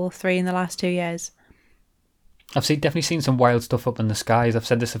total, 3 in the last 2 years. I've definitely seen some wild stuff up in the skies. I've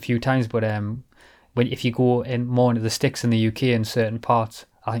said this a few times, but if you go in more into the sticks in the UK in certain parts,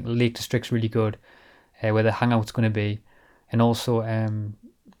 I think Lake District's really good, where the hangout's going to be, and also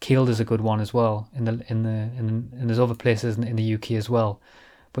Kield is a good one as well. And there's other places in the UK as well.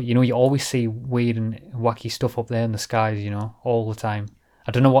 But you know, you always see weird and wacky stuff up there in the skies, you know, all the time.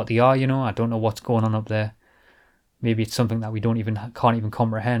 I don't know what they are, you know. I don't know what's going on up there. Maybe it's something that we can't even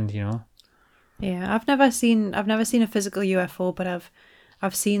comprehend, you know. Yeah, I've never seen a physical UFO, but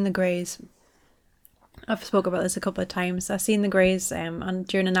I've seen the greys. I've spoke about this a couple of times. I've seen the greys and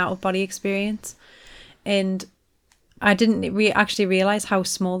during an out of body experience, and I didn't actually realize how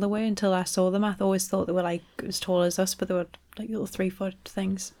small they were until I saw them. I always thought they were like as tall as us, but they were like little 3-foot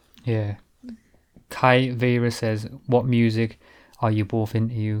things. Yeah. Kai Vera says, "What music are you both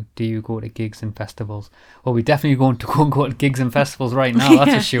into? Do you go to gigs and festivals?" Well, we're definitely going to go to gigs and festivals right now,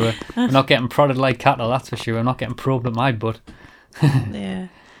 that's for sure. We're not getting prodded like cattle, that's for sure. I'm not getting probed at my butt. Yeah.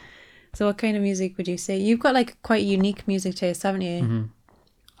 So what kind of music would you say? You've got like quite unique music taste, haven't you? Mm-hmm.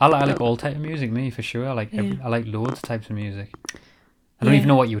 I like all type of music, me, for sure. I like loads of types of music. I don't even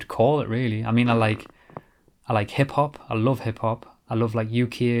know what you would call it, really. I mean, I like hip-hop. I love hip-hop. I love like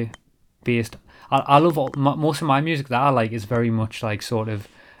UK based. I love most of my music that I like is very much like sort of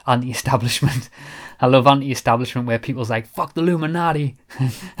anti-establishment. I love anti-establishment where people's like, fuck the Illuminati.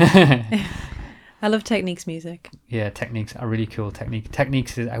 I love Technique's music. Yeah, Technique's a really cool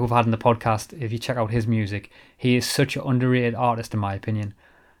Technique's is, who I've had in the podcast. If you check out his music, he is such an underrated artist in my opinion.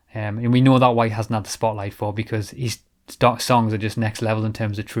 And we know that why he hasn't had the spotlight for, because his songs are just next level in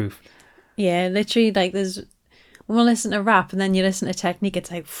terms of truth. Yeah, literally, like there's when we listen to rap and then you listen to Technique,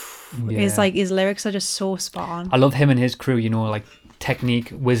 it's like it's like his lyrics are just so spot on. I love him and his crew, you know, like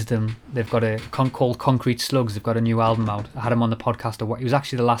Technique, Wisdom. They've got a called Concrete Slugs. They've got a new album out. I had him on the podcast. He was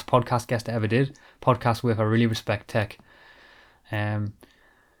actually the last podcast guest I ever did. Podcast with. I really respect Tech.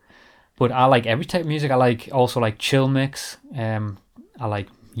 But I like every type of music. I like also like chill mix. I like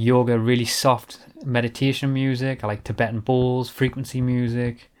yoga, really soft meditation music. I like Tibetan bowls, frequency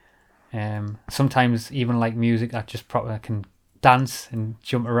music. Sometimes even like music that just I can dance and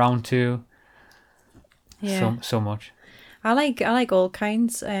jump around to. Yeah. So much. I like all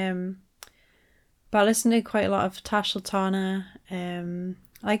kinds. But I listen to quite a lot of Tash Sultana. I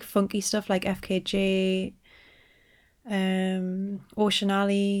like funky stuff like FKJ, Ocean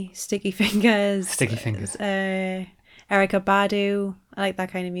Alley, Sticky Fingers. Erykah Badu. I like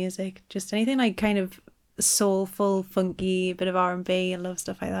that kind of music. Just anything like kind of soulful, funky, a bit of R&B. I love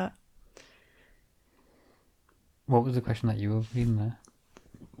stuff like that. What was the question that you were reading there?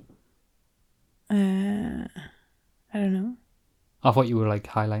 I don't know. I thought you were like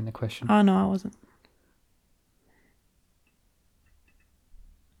highlighting the question. Oh no, I wasn't.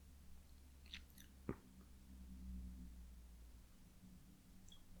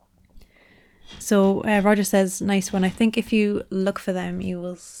 So Roger says, nice one. I think if you look for them, you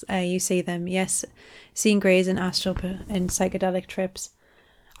will you see them. Yes, seen Greys and Astral in psychedelic trips.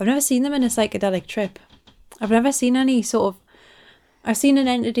 I've never seen them in a psychedelic trip. I've never seen any sort of. I've seen an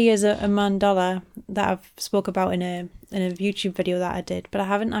entity as a mandala that I've spoke about in a YouTube video that I did, but I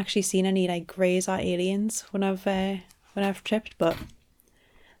haven't actually seen any like greys or aliens when I've tripped. But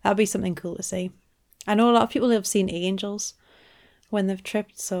that'd be something cool to see. I know a lot of people have seen angels when they've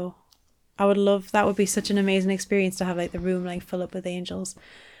tripped, so I would love that. Would be such an amazing experience to have like the room like fill up with angels.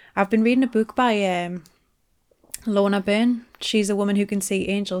 I've been reading a book by Lorna Byrne. She's a woman who can see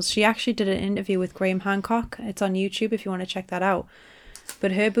angels. She actually did an interview with Graham Hancock. It's on YouTube if you want to check that out.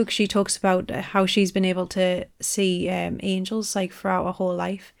 But her book, she talks about how she's been able to see angels like throughout her whole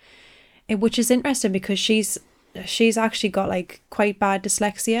life, which is interesting because she's actually got like quite bad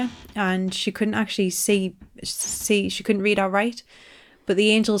dyslexia and she couldn't actually see. She couldn't read or write. But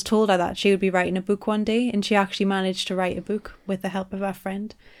the angels told her that she would be writing a book one day, and she actually managed to write a book with the help of her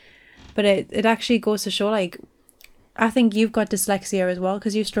friend. But it actually goes to show, like, I think you've got dyslexia as well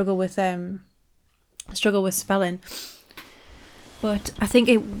because you struggle with spelling. But I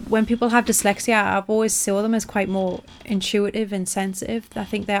think when people have dyslexia, I've always saw them as quite more intuitive and sensitive. I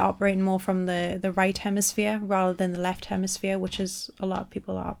think they're operating more from the right hemisphere rather than the left hemisphere, which is a lot of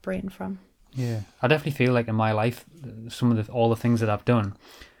people are operating from. Yeah, I definitely feel like in my life, some of all the things that I've done,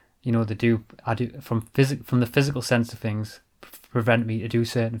 you know, I do from the physical sense of things, prevent me to do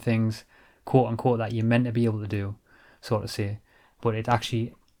certain things, quote unquote, that you're meant to be able to do, sort of say. But it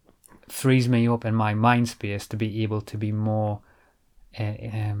actually frees me up in my mind space to be able to be more,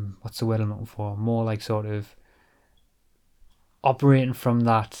 what's the word I'm looking for? More like sort of operating from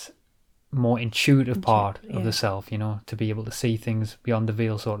that more intuitive part of the self, you know, to be able to see things beyond the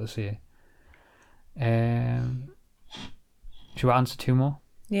veil, sort of say. Should I answer two more?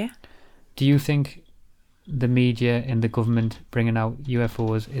 Yeah. Do you think the media and the government bringing out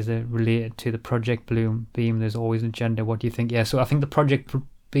UFOs is related to the Project Blue Beam? There's always an agenda. What do you think? Yeah, so I think the Project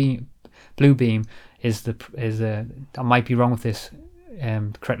Blue Beam is I might be wrong with this.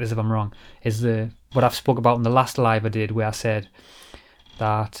 Correct us if I'm wrong. Is what I've spoke about in the last live I did, where I said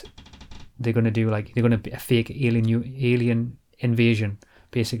that they're going to be a fake alien invasion,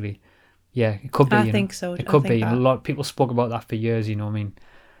 basically. Yeah, it could be. I think so. It could be. A lot of people spoke about that for years. You know, I mean,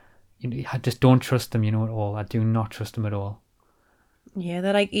 I just don't trust them. You know, at all. I do not trust them at all. Yeah,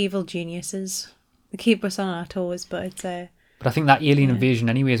 they're like evil geniuses. They keep us on our toes, but it's But I think that alien invasion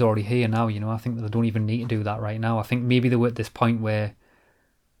anyway is already here now. You know, I think that they don't even need to do that right now. I think maybe they were at this point where,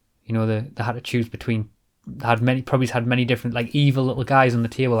 you know, they had to choose between. They had many different like evil little guys on the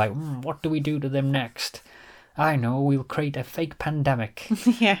table. Like, what do we do to them next? I know, we'll create a fake pandemic.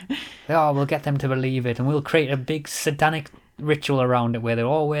 Yeah. Oh, we'll get them to believe it, and we'll create a big satanic ritual around it where they'll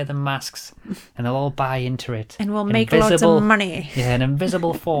all wear the masks and they'll all buy into it. And we'll make lots of money. Yeah, an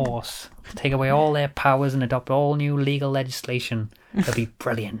invisible force. Take away all their powers and adopt all new legal legislation. It'll be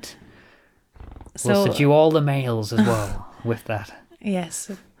brilliant. We'll subdue all the males as well with that.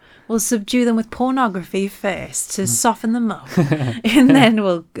 Yes. We'll subdue them with pornography first to soften them up, and then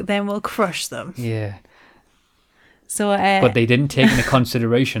we'll crush them. Yeah. So, But they didn't take into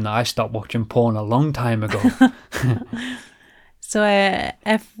consideration that I stopped watching porn a long time ago. So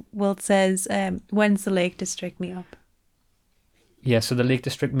F. Wilt says, when's the Lake District meet up? Yeah, so the Lake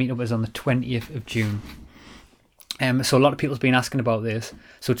District meetup is on the 20th of June. So a lot of people's been asking about this.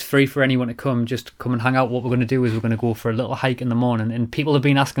 So it's free for anyone to come. Just come and hang out. What we're going to do is we're going to go for a little hike in the morning. And people have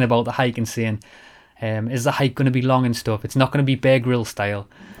been asking about the hike and saying, is the hike going to be long and stuff? It's not going to be Bear Grylls style,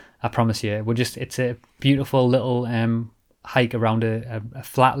 I promise you. It's a beautiful little hike around a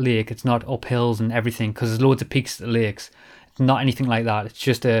flat lake. It's not up hills and everything because there's loads of peaks at the lakes. It's not anything like that. It's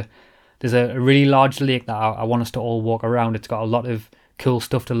just there's a really large lake that I want us to all walk around. It's got a lot of cool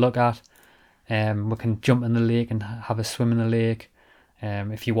stuff to look at. We can jump in the lake and have a swim in the lake.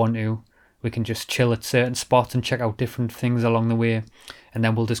 If you want to, we can just chill at certain spots and check out different things along the way. And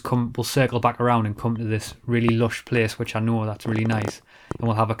then we'll circle back around and come to this really lush place, which I know that's really nice. And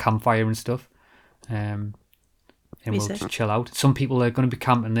we'll have a campfire and stuff. And we'll just chill out. Some people are going to be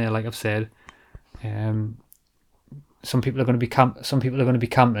camping there, like I've said. Some people are going to be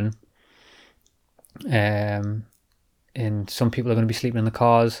camping. And some people are going to be sleeping in the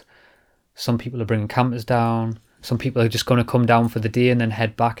cars. Some people are bringing campers down. Some people are just going to come down for the day and then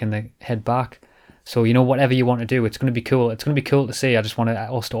head back. So, whatever you want to do, it's going to be cool. It's going to be cool to see. I just want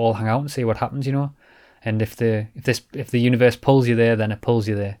us to all hang out and see what happens, And if the universe pulls you there, then it pulls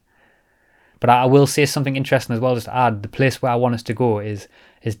you there. But I will say something interesting as well, just to add. The place where I want us to go is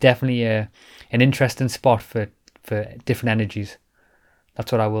definitely an interesting spot for different energies.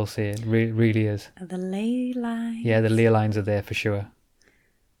 That's what I will say. It really is. The ley lines. Yeah, the ley lines are there for sure.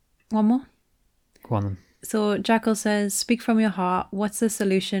 One more? Go on then. So Jackal says, speak from your heart. What's the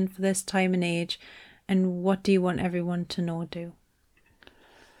solution for this time and age? And what do you want everyone to know do?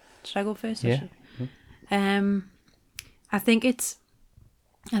 Should I go first? Yeah. I think it's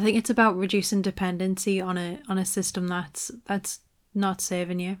about reducing dependency on a system that's not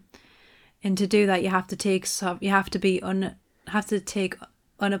serving you. And to do that, you have to take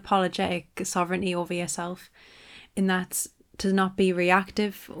unapologetic sovereignty over yourself, and that's to not be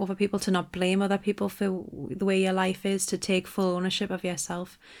reactive over people, to not blame other people for the way your life is, to take full ownership of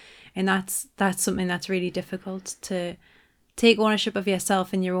yourself. And that's something that's really difficult, to take ownership of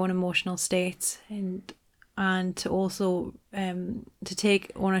yourself in your own emotional states, and to also to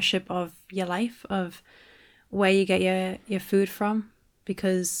take ownership of your life, of where you get your food from.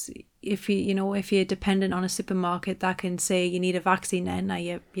 Because if you're dependent on a supermarket that can say you need a vaccine, then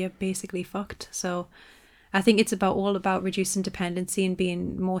you're basically fucked. So I think it's all about reducing dependency and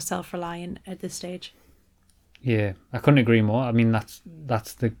being more self-reliant at this stage. Yeah, I couldn't agree more. I mean, that's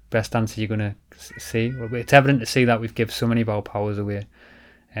the best answer you're going to see. It's evident to see that we've given so many of our powers away.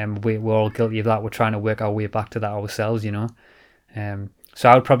 We're all guilty of that. We're trying to work our way back to that ourselves, So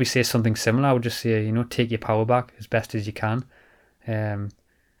I would probably say something similar. I would just say, take your power back as best as you can. I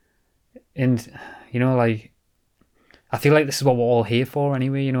feel like this is what we're all here for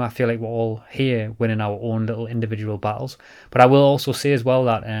anyway. I feel like we're all here winning our own little individual battles. But I will also say as well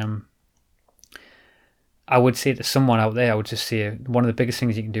that I would say to someone out there, I would just say one of the biggest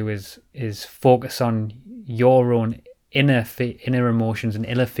things you can do is focus on your own inner emotions and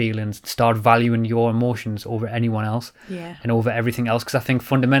inner feelings. Start valuing your emotions over anyone else, and over everything else. Because I think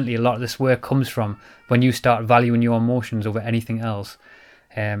fundamentally a lot of this work comes from when you start valuing your emotions over anything else,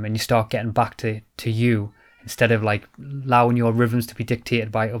 and you start getting back to you instead of like allowing your rhythms to be dictated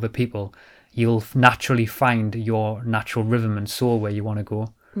by other people. You'll naturally find your natural rhythm and soul where you want to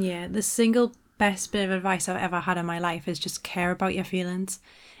go. Yeah, the single best bit of advice I've ever had in my life is just care about your feelings.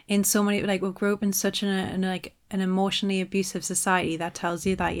 In so many, we grew up in such an emotionally abusive society that tells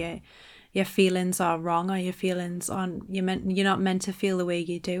you that your feelings are wrong, or your feelings you're not meant to feel the way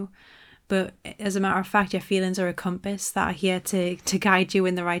you do. But as a matter of fact, your feelings are a compass that are here to guide you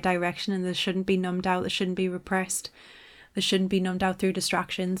in the right direction, and they shouldn't be numbed out. They shouldn't be repressed. They shouldn't be numbed out through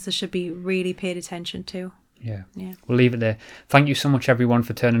distractions. They should be really paid attention to. Yeah. We'll leave it there. Thank you so much, everyone,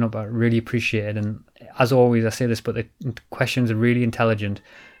 for turning up. I really appreciate it. And as always, I say this, but the questions are really intelligent.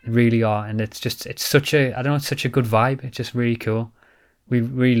 They really are. And it's such a good vibe. It's just really cool. We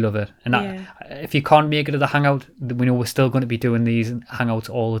really love it. And if you can't make it to the hangout, we know we're still going to be doing these hangouts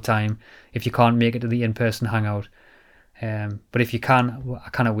all the time. If you can't make it to the in-person hangout. But if you can, I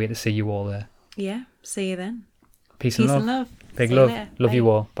cannot wait to see you all there. Yeah. See you then. Peace and love. Big See love. you later. Love Bye. you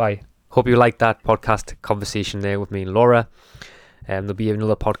all. Bye. Hope you liked that podcast conversation there with me and Laura. There'll be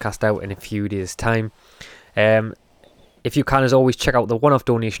another podcast out in a few days' time. if you can, as always, check out the one-off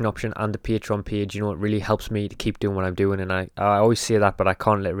donation option and the Patreon page. You know, it really helps me to keep doing what I'm doing, and I always say that, but I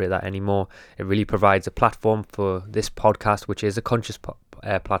can't reiterate that anymore. It really provides a platform for this podcast, which is a conscious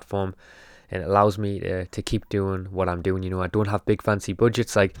platform, and it allows me to keep doing what I'm doing. You know, I don't have big fancy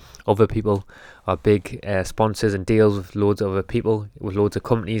budgets like other people, or big sponsors and deals with loads of other people, with loads of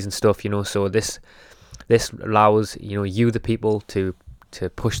companies and stuff, you know. So this allows, you know, you, the people, to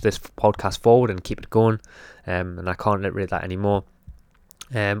push this podcast forward and keep it going, and I can't reiterate that anymore.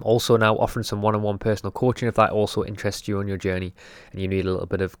 Also now offering some one-on-one personal coaching if that also interests you on your journey and you need a little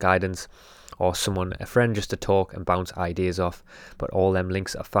bit of guidance, or a friend just to talk and bounce ideas off. But all them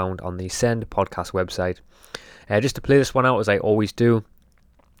links are found on the Send podcast website. Just to play this one out, as I always do,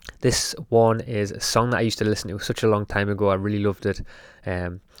 this one is a song that I used to listen to such a long time ago. I really loved it,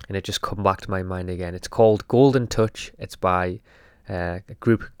 and it just come back to my mind again. It's called Golden Touch. It's by a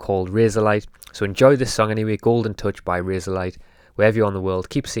group called Razorlight. So enjoy this song anyway, Golden Touch by Razorlight. Wherever you're in the world,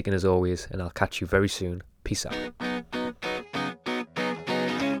 keep seeking as always, and I'll catch you very soon. Peace out.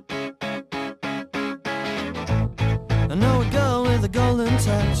 I know a girl with a golden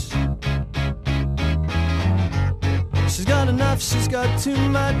touch. She's got enough, she's got too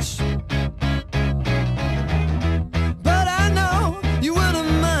much. But I know you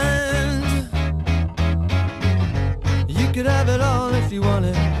wouldn't mind. You could have it all if you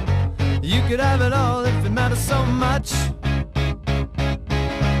wanted. You could have it all if it matters so much.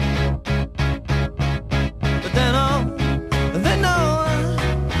 But then all they know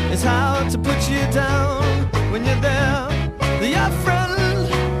is how to put you down. When you're there, they're your friend.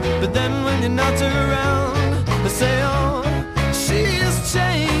 But then when you're not around, they say, oh, she has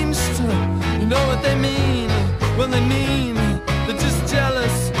changed. You know what they mean? Well, they mean they're just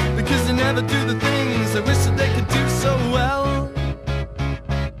jealous because they never do the things they wish that they could do so well.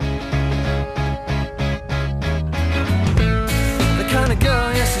 The kind of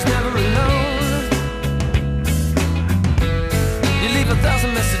girl, yeah, she's never alone. You leave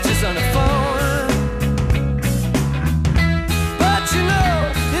 1,000 messages on her phone. You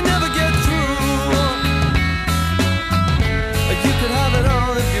know, you never get through. You could have it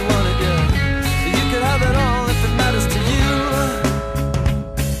all if you wanted, yeah. You could have it all if it matters to you.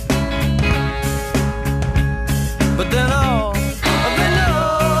 But then all they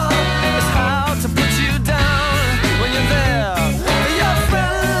know is how to put you down. When you're there, your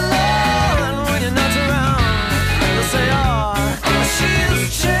friend, and when you're not around, they'll say, oh, she has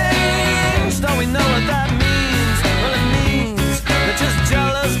changed. Oh, we know what that means. Well, it means they're just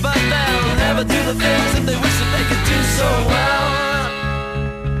jealous, but they'll never do the things that they wish that they could do so well.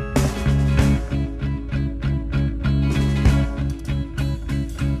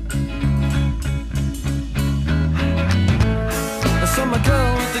 I saw my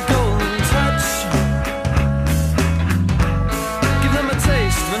girl with the golden touch. Give them a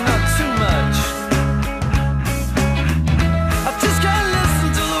taste, but not too much. I just can't listen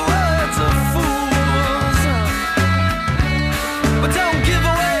to the words of fools. But don't give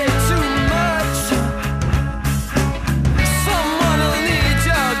away too much. Someone will need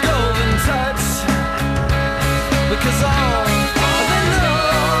your golden touch. Because all they know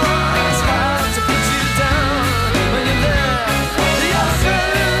is how to put you down. When you're there, your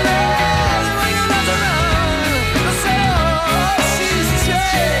friend, and when you're not around, they say, oh, she's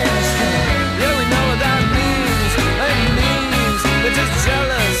changed. Yeah, we know what that means. It means they're just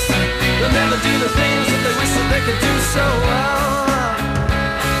jealous. They'll never do the things that they wish that they could do so well.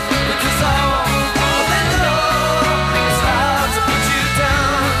 Because all they know is how to put you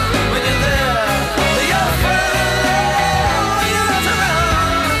down. When you're there, they're your friend. When you're not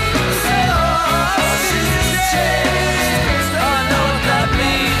around, they say, oh, she's changed. Oh, I know what that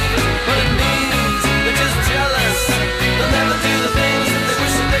means. But it means they're just jealous. They'll never do the things that they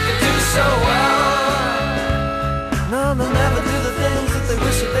wish that they could do so well. No, they'll never do the things that they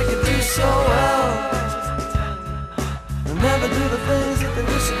wish that they could do so well. They'll never do the things that they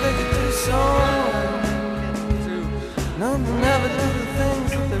wish that they could do so well. No, they'll never do the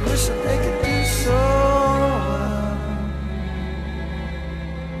things that they wish that they